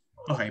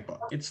 Okay po.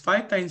 It's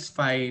 5 times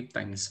 5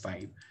 times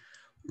 5.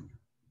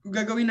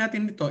 Gagawin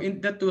natin ito,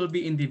 that will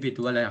be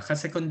individual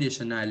kasi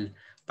conditional.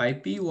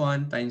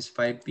 5P1 times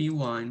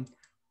 5P1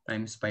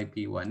 times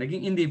 5P1.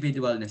 Naging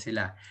individual na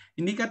sila.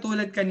 Hindi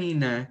katulad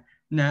kanina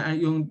na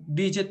yung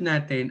digit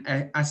natin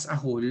as a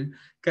whole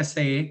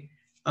kasi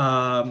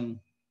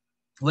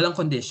walang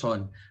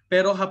condition.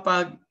 Pero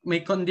kapag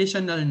may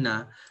conditional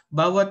na,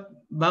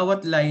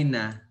 bawat line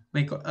na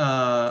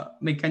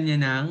may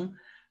kanyang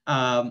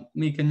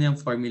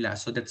formula.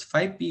 So that's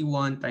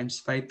 5P1 times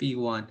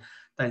 5P1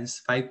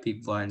 times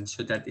 5P1.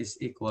 So that is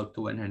equal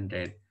to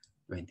 125.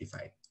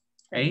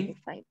 Okay?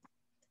 25.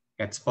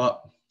 Gets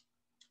po.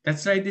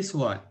 Let's try this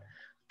one.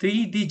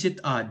 3-digit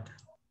odd.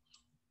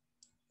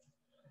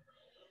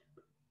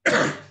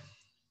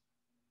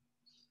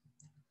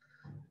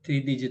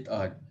 Three-digit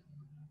odd.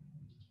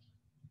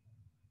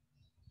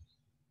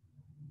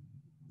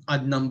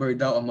 Odd number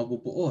daw ang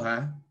mabubuo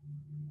ha.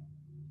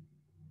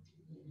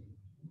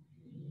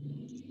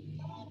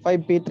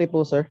 5P3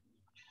 po, sir.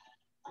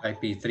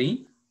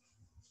 5P3.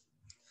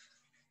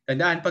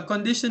 Tandaan, pag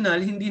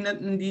conditional, hindi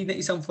na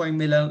isang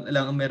formula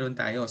lang ang meron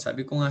tayo.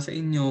 Sabi ko nga sa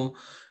inyo,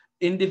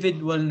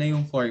 individual na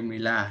yung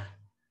formula.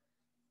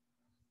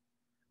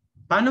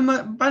 Paano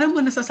mo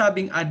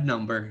nasasabing add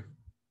number?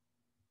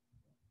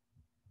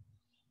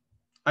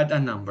 Add a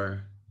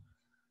number.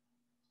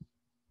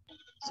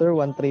 Sir,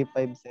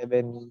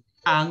 13579.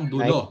 Ang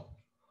dulo.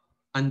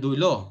 Ang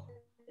dulo.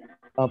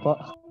 Opo.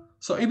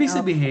 So, ibig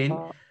sabihin,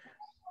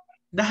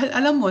 dahil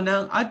alam mo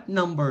na ang odd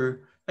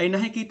number ay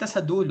nakikita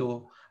sa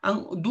dulo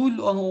ang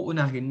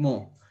uunahin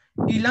mo.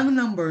 Ilang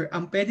number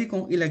ang pwede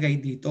kong ilagay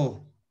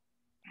dito?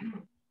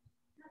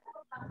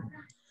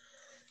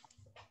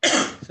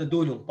 Sa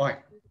dulong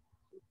part.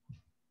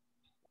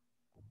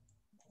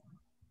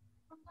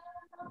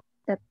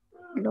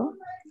 Tatlo?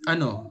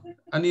 Ano?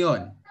 Ano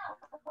yon?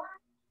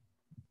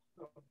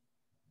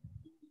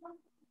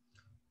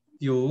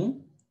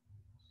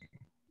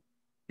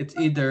 It's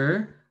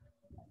either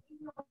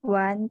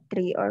 1,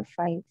 3, or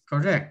 5.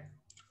 correct.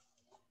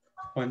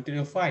 1, 3,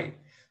 or 5.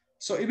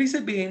 So, ibig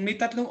sabihin, may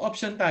tatlong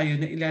option tayo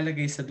na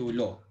ilalagay sa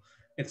dulo.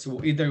 It's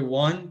either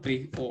 1,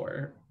 3,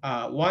 or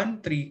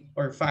 1, 3,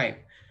 or 5.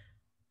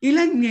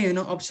 Ilan ngayon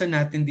ang option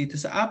natin dito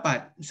sa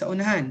apat, sa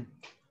unahan?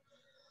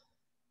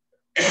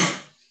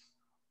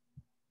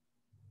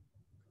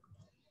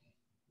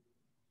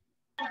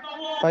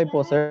 5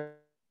 po, sir.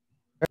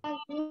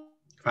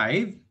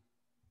 5?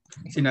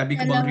 Sinabi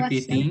ko bang Dalawa,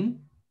 repeating?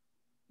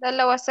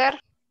 Dalawa, sir.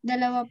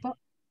 Dalawa po.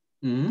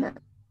 Hmm?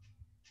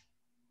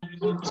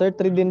 Sir,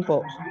 3 din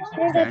po.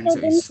 The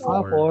answer is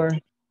 4.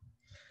 4.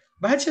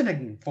 Bakit siya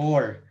naging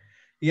 4?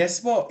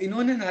 Yes po,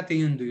 inuna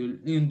natin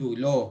yung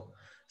dulo.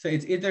 So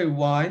it's either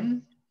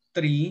 1,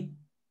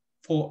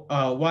 3, 1,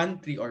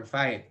 3, or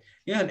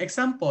 5. Yan,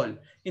 example,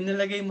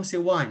 inilagay mo si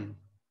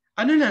 1.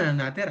 Ano na lang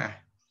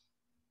natira?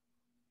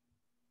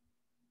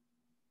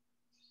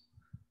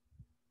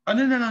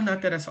 Ano na lang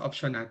natira sa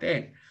option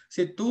natin?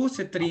 Si 2,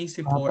 si 3,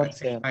 si 4, at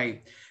si 5.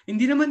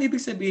 Hindi naman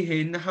ibig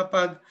sabihin na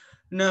kapag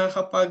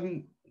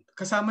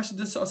kasama siya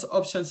dun sa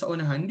option sa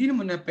unahan, hindi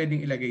naman na pwedeng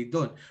ilagay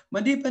doon.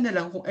 Maliban na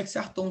lang kung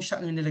eksaktong siya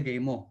ang nilagay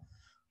mo.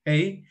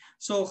 Okay?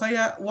 So,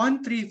 kaya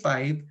 1, 3,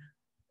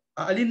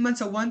 5, alin man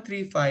sa 1,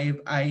 3,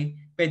 5 ay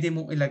pwede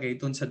mong ilagay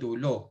doon sa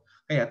dulo.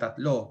 Kaya 3.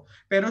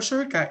 Pero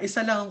sure ka,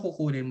 isa lang ang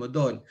kukunin mo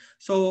doon.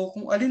 So,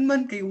 kung alin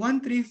man kay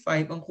 1,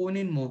 3, 5 ang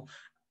kunin mo,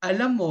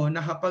 alam mo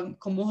na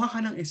kapag kumuha ka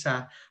ng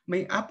isa,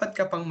 may 4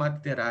 ka pang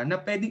matitira na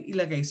pwedeng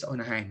ilagay sa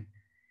unahan.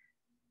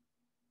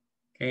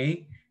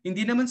 Okay?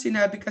 Hindi naman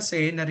sinabi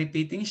kasi na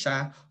repeating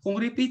siya. Kung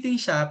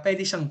repeating siya,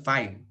 pwede siyang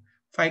 5.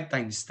 5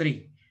 times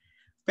 3.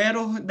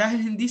 Pero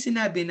dahil hindi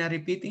sinabi na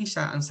repeating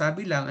siya, ang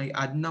sabi lang ay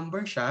odd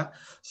number siya.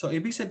 So,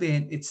 ibig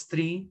sabihin, it's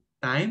 3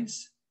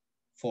 times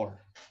 4.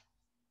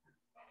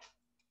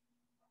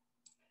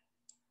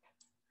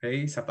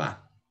 Okay, isa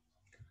pa.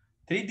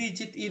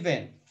 3-digit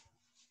even.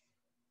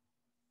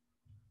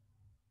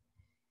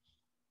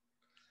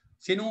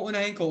 Sino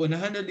unahin ko?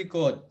 Unahan o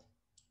likod?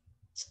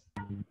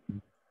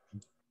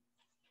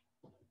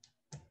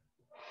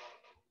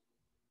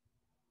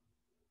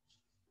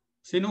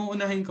 Sino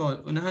unahin ko?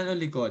 Unahan o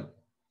likod?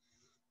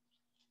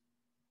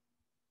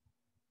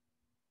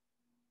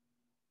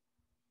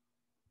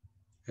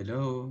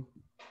 Hello?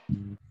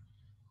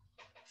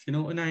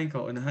 Sino unahin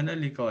ko? Unahan o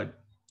likod?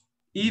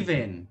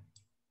 Even.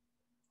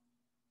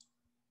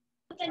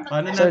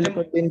 Paano Sir,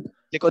 natin?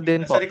 likod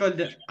din po. Sa likod,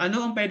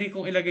 ano ang pwede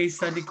kong ilagay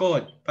sa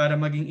likod para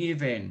maging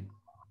even?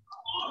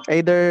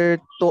 Either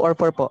 2 or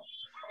 4 po.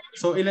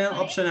 So, ilan ang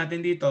option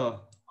natin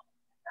dito?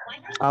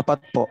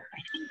 4 po.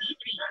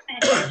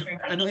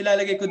 Anong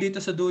ilalagay ko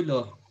dito sa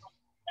dulo?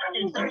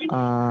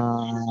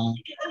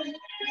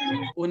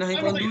 Unahin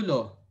ko ang dulo.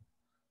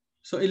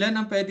 So, ilan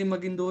ang pwede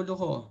maging dulo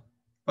ko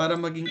para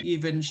maging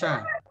even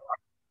siya?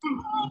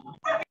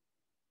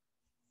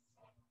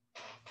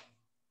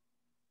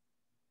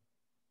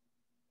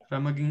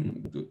 Para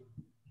maging...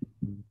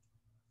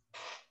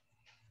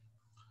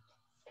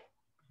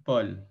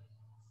 Paul.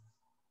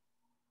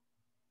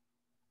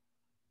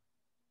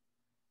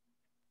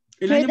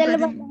 Ilan May yung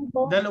dalawa pwedeng? lang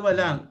po. Dalawa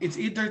lang.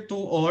 It's either 2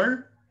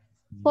 or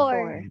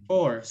 4.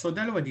 4. So,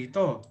 dalawa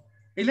dito.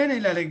 Ilan na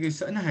ilalagay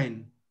sa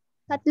unahan?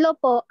 3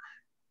 po.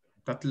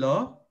 3?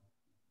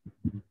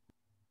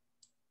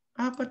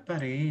 4 pa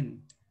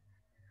rin.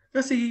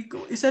 Kasi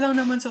isa lang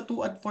naman sa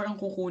 2 at 4 ang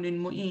kukunin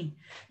mo eh.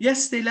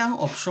 Yes, sila ang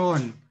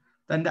option.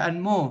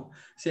 Tandaan mo,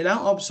 sila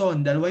ang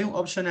option. Dalawa yung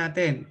option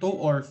natin, 2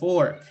 or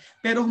 4.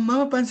 Pero kung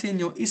mapapansin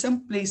nyo,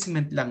 isang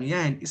placement lang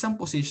yan. Isang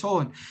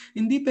posisyon.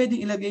 Hindi pwedeng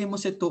ilagay mo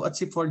si 2 at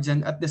si 4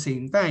 dyan at the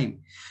same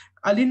time.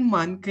 Alin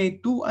man kay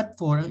 2 at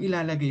 4 ang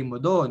ilalagay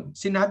mo doon.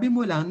 Sinabi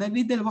mo lang na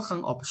may dalawa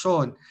kang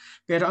option.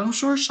 Pero ang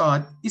sure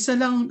shot, isa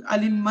lang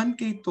alin man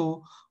kay 2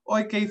 o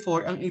kay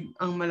 4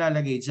 ang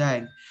malalagay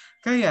dyan.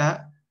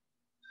 Kaya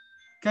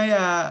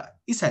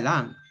isa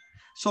lang.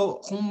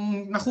 So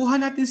kung nakuha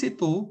natin si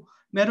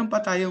 2, meron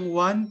pa tayong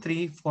 1,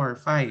 3, 4,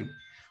 5.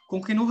 Kung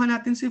kinuha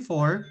natin si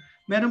 4,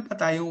 meron pa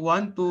tayong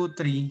 1, 2,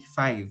 3,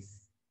 5.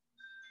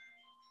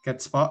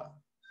 Gets po?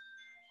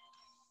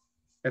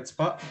 Gets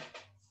po?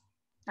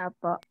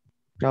 Apo.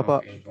 Opo.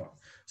 Okay po.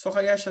 So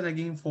kaya siya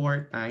naging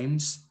 4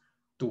 times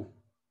 2.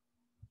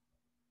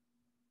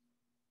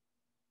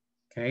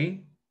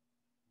 Okay?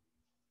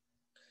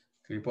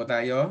 Okay po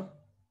tayo?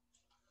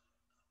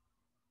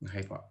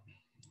 Okay po.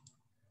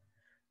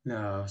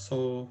 Now,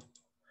 so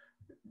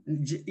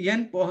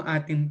yan po ang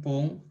ating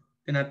pong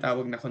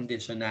tinatawag na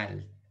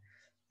conditional.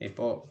 Okay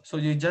po. So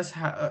you just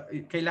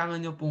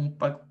kailangan nyo pong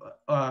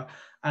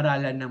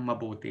aralan ng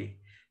mabuti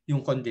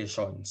yung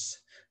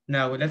conditions.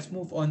 Now, let's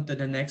move on to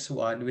the next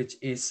one, which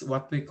is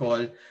what we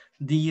call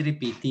the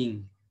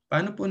repeating.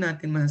 Paano po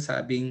natin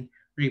masasabing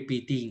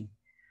repeating?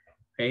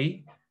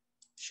 Okay?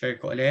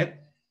 Share ko ulit.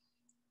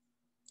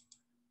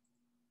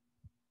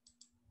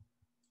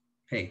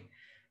 Okay.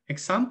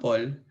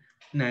 Example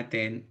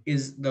natin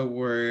is the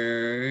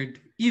word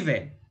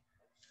even.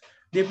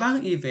 Di ba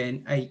ang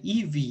even ay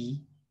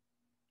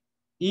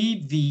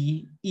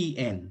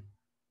E-V-E-N?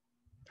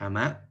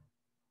 Tama?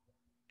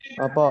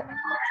 Opo.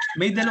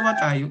 May dalawa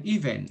tayong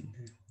even.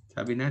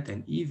 Sabi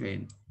natin,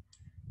 even.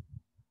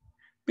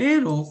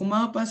 Pero kung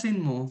mapapansin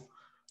mo,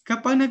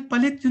 kapag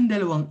nagpalit yung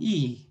dalawang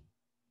E,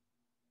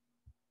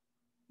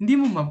 hindi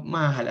mo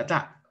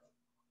mahalata.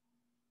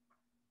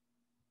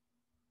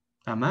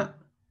 Tama?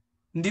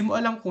 Hindi mo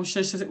alam kung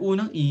siya sa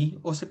unang E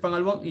o sa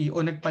pangalawang E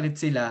o nagpalit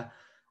sila,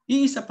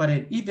 iisa pa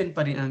rin, even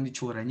pa rin ang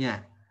itsura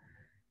niya.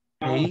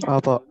 Okay?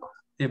 Opo.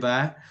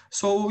 Diba?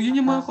 So, yun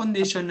yung mga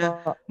condition na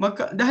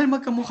dahil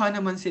magkamukha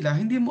naman sila,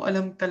 hindi mo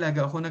alam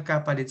talaga kung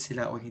nagkapalit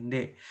sila o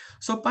hindi.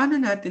 So, paano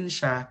natin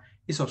siya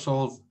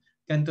isosolve?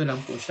 Ganito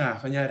lang po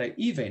siya. Kunyari,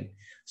 even.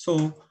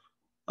 So,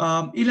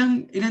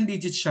 ilang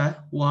digits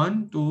siya?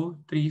 1,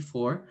 2, 3,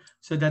 4.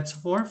 So, that's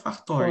 4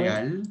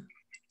 factorial.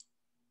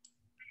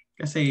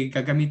 Kasi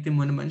gagamitin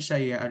mo naman siya,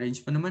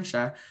 i-arrange mo naman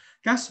siya.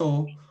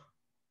 Kaso,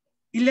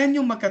 ilan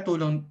yung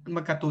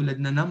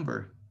magkatulad na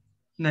number,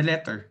 na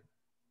letter?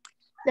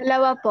 2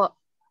 po.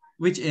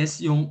 Which is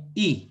yung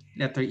E,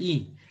 letter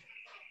E.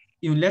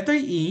 Yung letter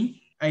E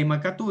ay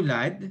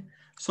magkatulad.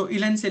 So,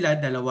 ilan sila?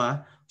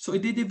 Dalawa. So,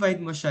 i-divide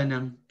mo siya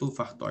ng 2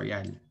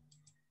 factorial.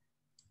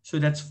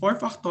 So, that's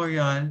 4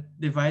 factorial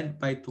divided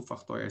by 2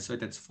 factorial. So,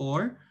 that's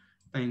 4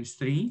 times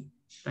 3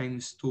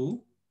 times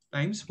 2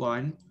 times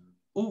 1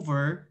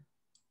 over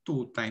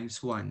 2 times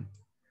 1.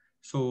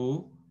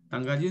 So,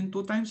 tanggal yung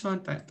 2 times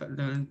 1,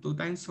 2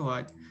 times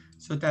 1.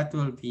 So, that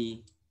will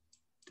be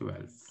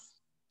 12.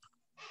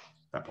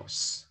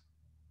 Tapos,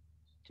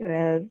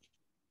 12.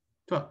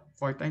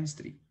 4 times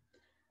 3.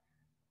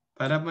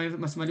 Para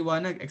mas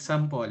maliwanag,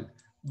 example,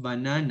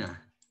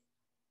 banana.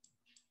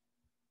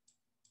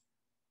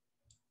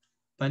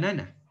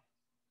 Banana.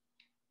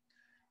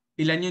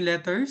 Ilan yung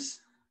letters?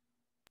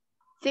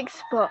 6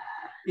 po.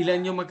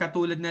 Ilan yung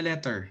magkatulad na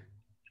letter?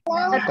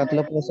 3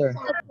 po, sir.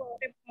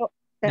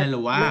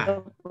 Dalawa.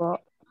 Po.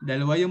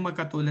 Dalawa yung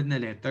magkatulad na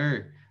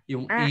letter.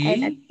 Yung A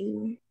N at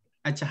E.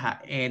 at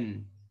saka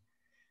N.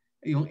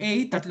 Yung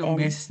A, tatlong N.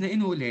 beses na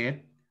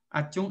inulit.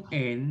 At yung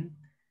N,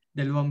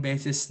 2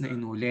 beses na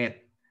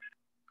inulit.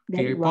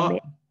 Clear po?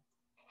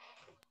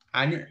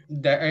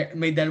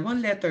 May 2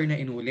 letter na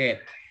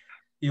inulit.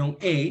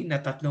 Yung A na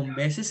 3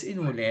 beses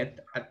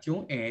inulit at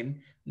yung N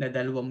na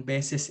 2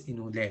 beses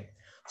inulit.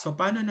 So,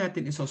 paano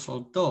natin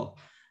isosolve to?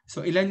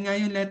 So, ilan nga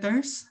yung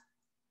letters?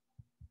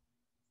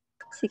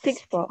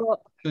 6 po.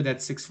 So,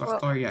 that's 6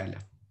 factorial.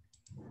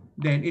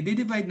 Then,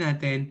 i-divide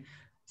natin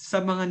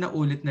sa mga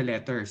naulit na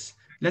letters.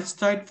 Let's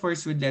start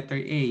first with letter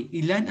A.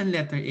 Ilan ang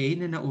letter A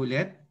na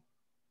naulit?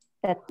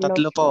 3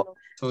 po.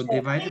 So,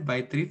 divided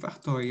by 3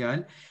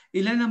 factorial.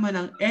 Ilan naman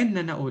ang N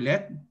na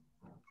naulit?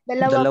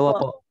 2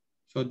 po.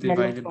 So,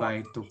 divided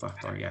by 2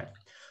 factorial.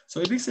 So,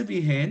 ibig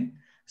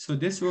sabihin, so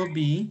this will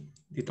be,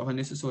 dito ka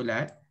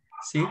nasusulat,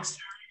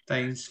 6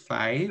 times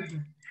 5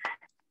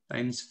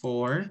 times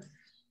 4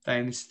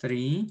 times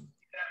 3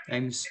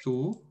 times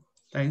 2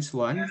 times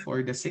 1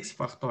 for the 6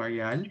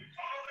 factorial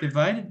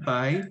divided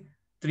by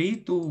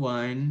 3 to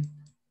 1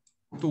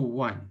 to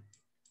 1.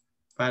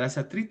 Para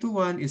sa 3 to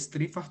 1 is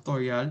 3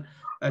 factorial.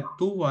 at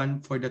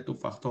 2, 1 for the 2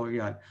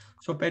 factorial.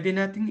 So, pwede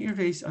nating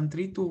erase ang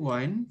 3, 2,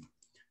 1.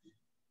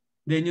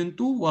 Then yung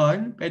 2,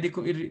 1, pwede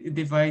kong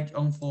i-divide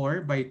ang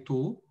 4 by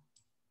 2.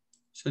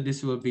 So,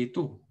 this will be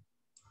 2.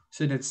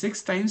 So, that's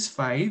 6 times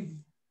 5,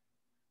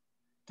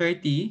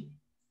 30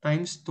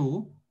 times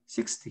 2,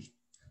 60.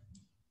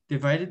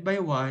 Divided by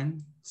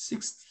 1,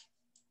 60.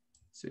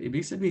 So,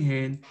 ibig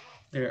sabihin,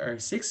 there are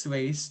 6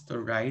 ways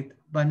to write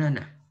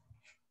banana.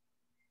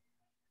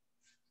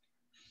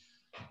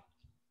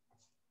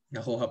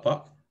 Nakuha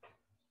po?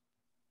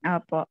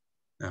 Opo.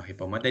 Okay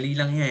po, madali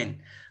lang yan.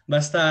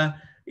 Basta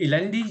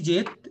ilan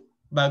digit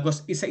bago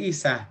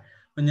isa-isa.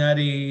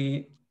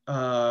 Kunyari,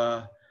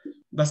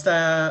 basta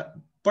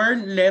per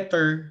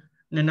letter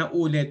na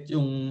naulit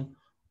yung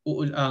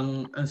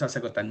ang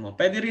sasagutan mo.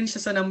 Pwede rin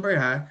siya sa number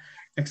ha.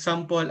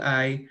 Example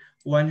ay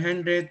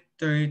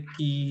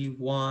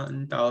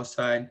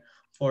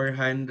 131,443.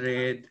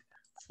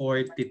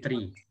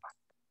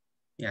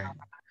 Yan.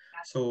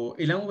 So,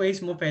 ilang ways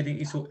mo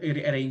pwedeng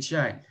i-rearrange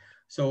yan.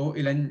 So,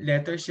 ilan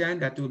letters yan?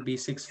 That would be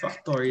 6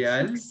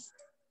 factorial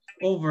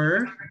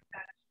over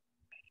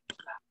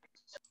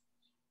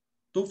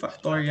 2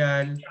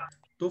 factorial,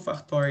 2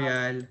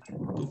 factorial,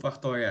 2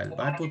 factorial.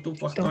 Bakit po 2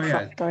 2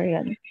 factorial?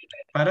 factorial.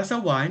 Para sa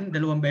 1,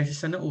 dalawang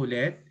beses na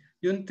naulit.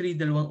 Yung 3,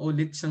 dalawang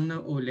ulit siyang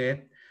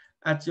naulit.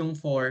 At yung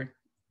 4,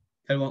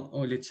 dalawang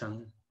ulit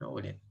siyang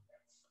naulit.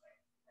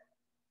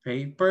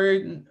 Okay?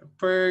 Per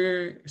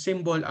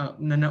symbol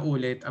na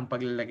naulit ang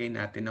paglalagay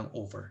natin ng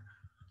over.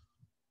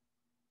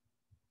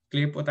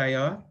 Clear po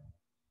tayo?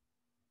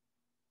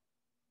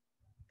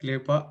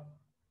 Clear po?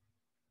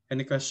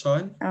 Any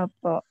question?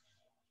 Opo.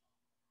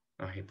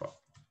 Okay po.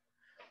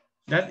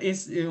 That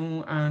is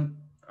yung ang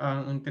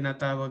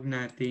tinatawag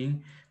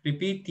nating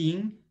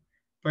repeating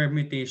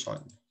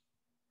permutation.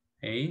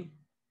 Okay?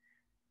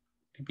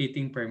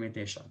 Repeating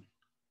permutation.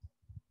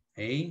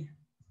 Okay?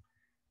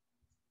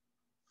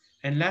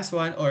 And last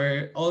one,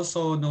 or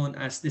also known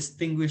as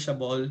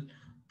distinguishable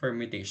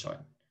permutation.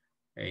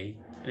 Okay?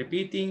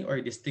 Repeating or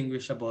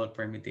distinguishable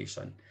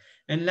permutation.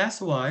 And last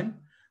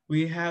one,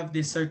 we have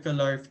the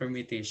circular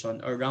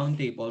permutation or round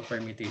table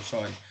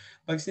permutation.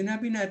 Pag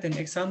sinabi natin,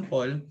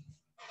 example,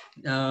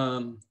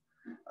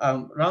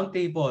 round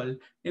table,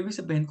 ibig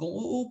sabihin kung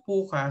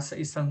uupo ka sa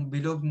isang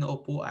bilog na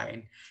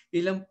upuan,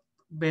 ilang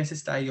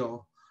beses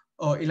tayo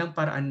o ilang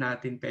paraan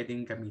natin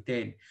pwedeng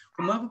gamitin.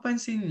 Kung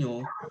mapapansin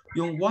nyo,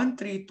 yung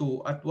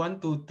 132 at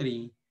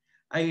 123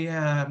 ay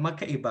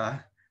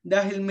magkaiba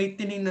dahil may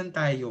tiningnan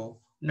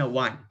tayo na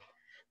 1.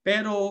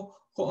 Pero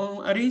kung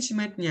ang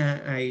arrangement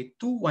niya ay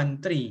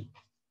 213,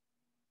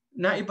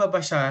 naiba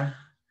ba siya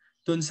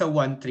dun sa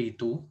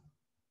 132?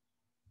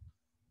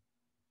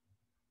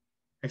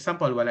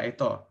 Example, wala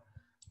ito.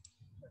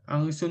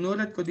 Ang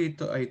sunulat ko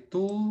dito ay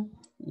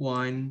 2,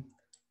 1,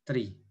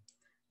 3.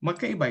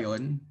 Magkaiba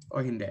yon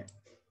o hindi?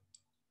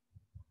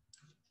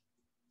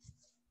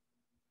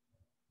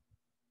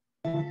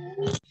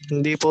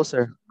 Hindi po,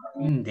 sir.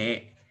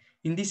 Hindi.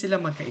 Hindi sila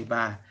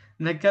magkaiba.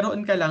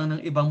 Nagkaroon ka lang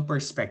ng ibang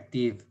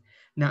perspective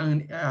na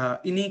ang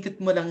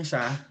inikot mo lang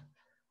siya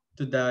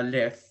to the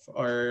left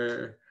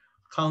or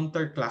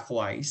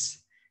counterclockwise.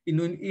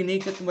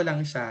 Inikot mo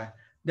lang siya,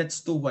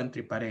 that's 2, 1,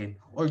 3 pa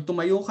rin. Or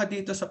tumayo ka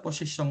dito sa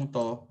posisyong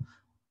to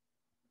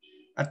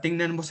at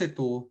tingnan mo si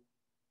 2,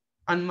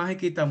 ang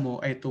makikita mo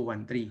ay 2,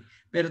 1, 3.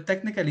 Pero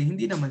technically,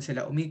 hindi naman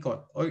sila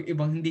umikot o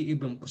hindi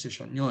ibang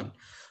posisyon yon.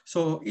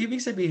 So,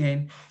 ibig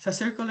sabihin, sa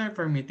circular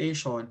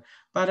permutation,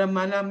 para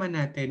malaman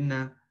natin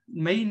na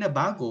may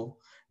nabago,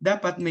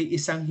 dapat may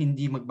isang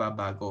hindi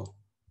magbabago.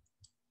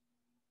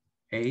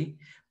 Okay?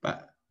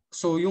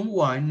 So, yung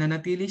 1,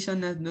 nanatili siya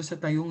na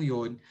sa tayong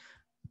yon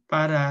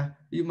para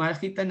yung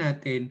makita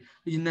natin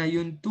yun na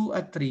yung 2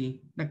 at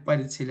 3,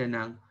 nagpalit sila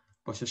ng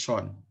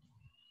posisyon.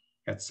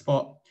 That's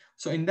po.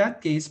 So in that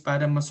case,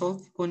 para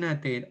ma-solve po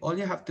natin, all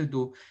you have to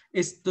do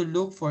is to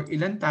look for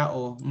ilang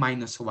tao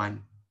minus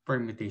 1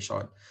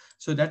 permutation.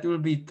 So that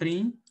will be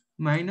 3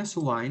 minus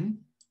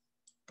 1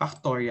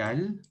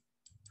 factorial.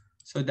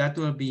 So that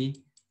will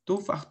be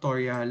 2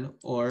 factorial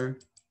or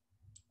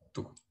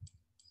 2.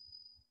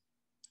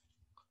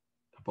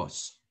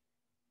 Tapos.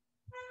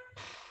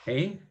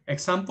 Okay?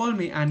 Example,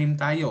 may 6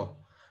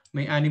 tayo.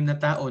 May 6 na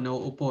tao na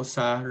uupo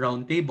sa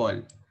round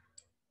table.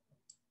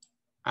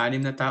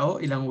 6 na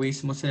tao, ilang ways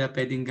mo sila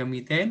pwedeng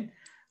gamitin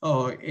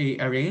o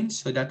i-arrange?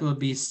 So that will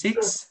be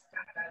 6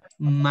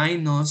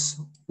 minus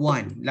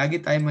 1.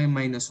 Lagi tayo may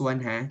minus 1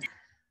 ha.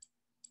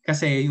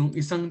 Kasi yung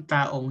isang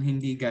taong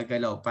hindi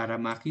gagalaw para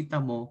makita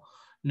mo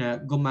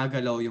na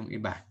gumagalaw yung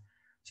iba.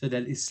 So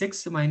that is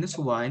 6 minus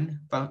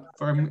 1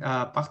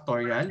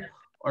 factorial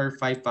or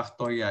 5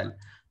 factorial.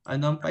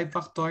 Ano ang 5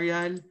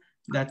 factorial?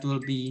 That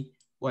will be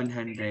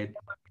 120.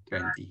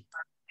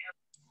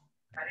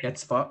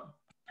 Gets po?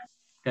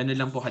 Ganun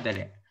lang po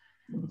kadali.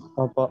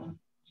 Opo.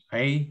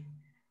 Okay?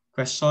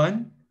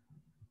 Question?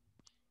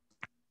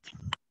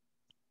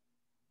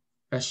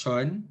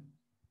 Question?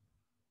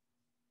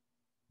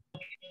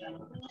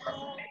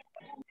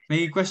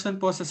 May question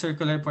po sa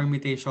circular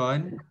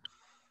permutation?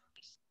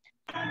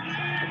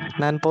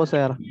 None po,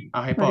 sir.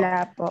 Okay po.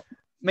 Wala po.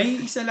 May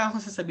isa lang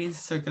ako sasabihin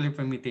sa circular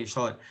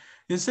permutation.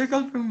 Yung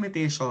circular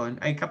permutation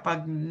ay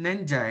kapag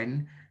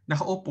nandyan,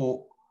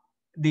 nakaupo,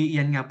 di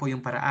yan nga po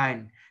yung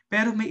paraan.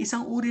 Pero may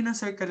isang uri ng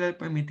circular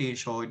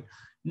permutation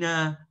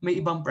na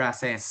may ibang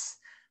process.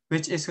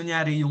 Which is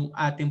kunyari yung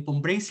ating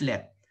pong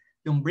bracelet.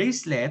 Yung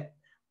bracelet,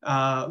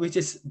 which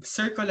is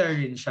circular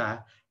rin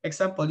siya.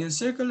 Example, yung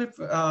circular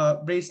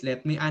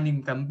bracelet, may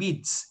 6 kang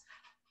beads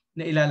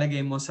na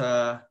ilalagay mo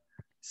sa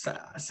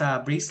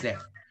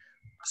bracelet.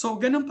 So,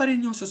 ganun pa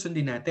rin yung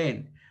susundin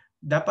natin.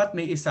 Dapat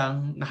may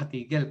isang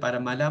nakatigil para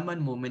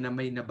malaman mo na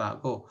may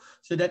nabago.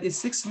 So, that is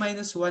 6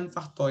 minus 1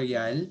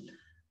 factorial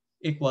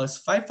equals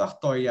 5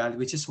 factorial,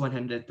 which is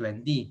 120.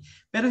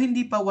 Pero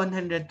hindi pa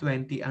 120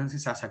 ang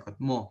sasagot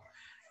mo.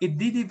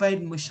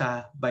 I-divide mo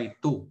siya by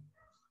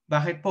 2.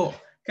 Bakit po?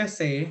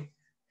 Kasi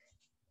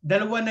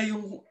dalawa na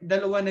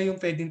yung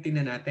pwedeng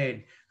tingnan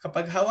natin.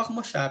 Kapag hawak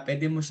mo siya,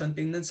 pwede mo siyang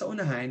tingnan sa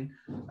unahan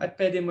at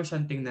pwede mo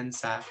siyang tingnan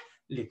sa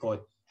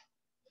likod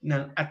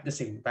at the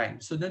same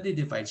time. So,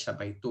 nadi-divide siya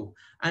by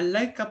 2.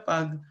 Unlike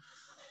kapag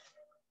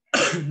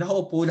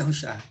nakaupo lang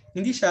siya,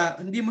 hindi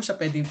mo siya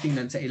pwedeng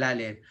tingnan sa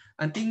ilalim.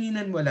 Ang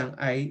tinginan mo lang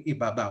ay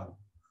ibabaw.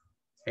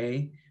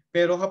 Okay?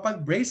 Pero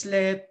kapag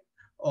bracelet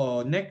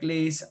o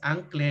necklace,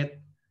 anklet,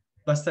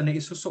 basta na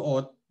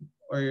isusuot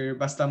or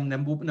basta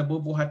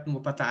nabubuhat mo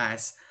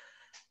pataas,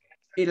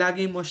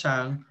 ilagay mo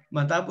siyang,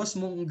 matapos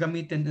mong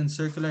gamitin in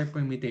circular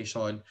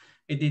permutation,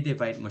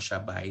 i-divide mo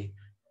siya by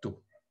 2.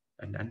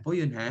 Tandaan po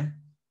yun, ha?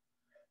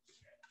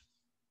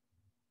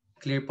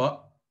 Clear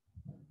po?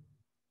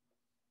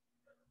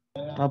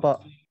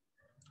 Opo.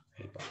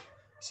 Okay po.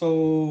 So,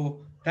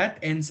 that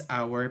ends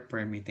our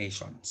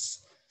permutations.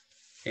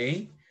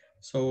 Okay?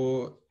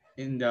 So,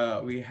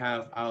 we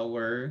have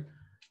our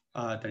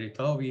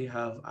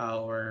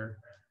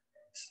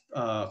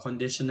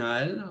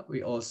conditional.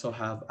 We also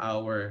have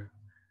our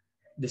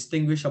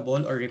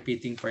distinguishable or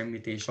repeating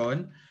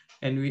permutation.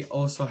 And we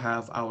also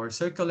have our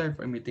circular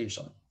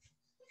permutation.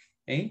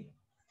 Okay?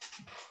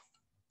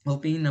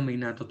 Hoping na may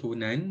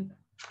natutunan.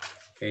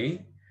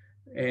 Okay?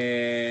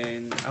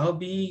 And I'll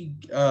be,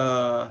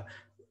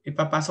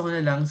 ipapasok ko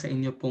na lang sa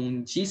inyo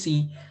pong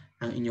GC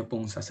ang inyo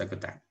pong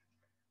sasagutan.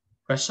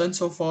 Question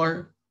so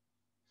far?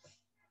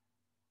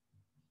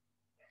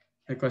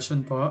 May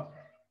question po?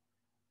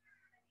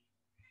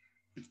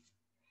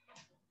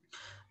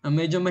 Ang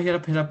medyo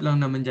mahirap-hirap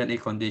lang naman dyan ay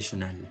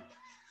conditional.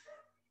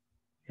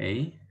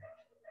 Okay?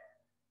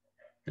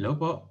 Hello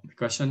po. May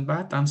question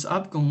ba? Thumbs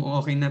up kung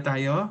okay na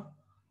tayo.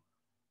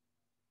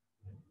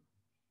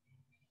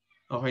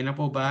 Okay na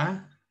po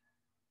ba?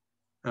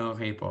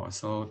 Okay po.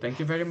 So, thank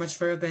you very much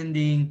for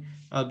attending.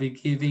 I'll be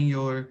giving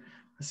your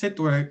sit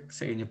work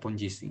sa inyo pong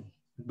GC.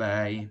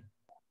 Bye.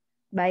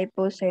 Bye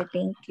po, sir.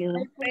 Thank you.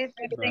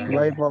 Thank you.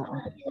 Bye po.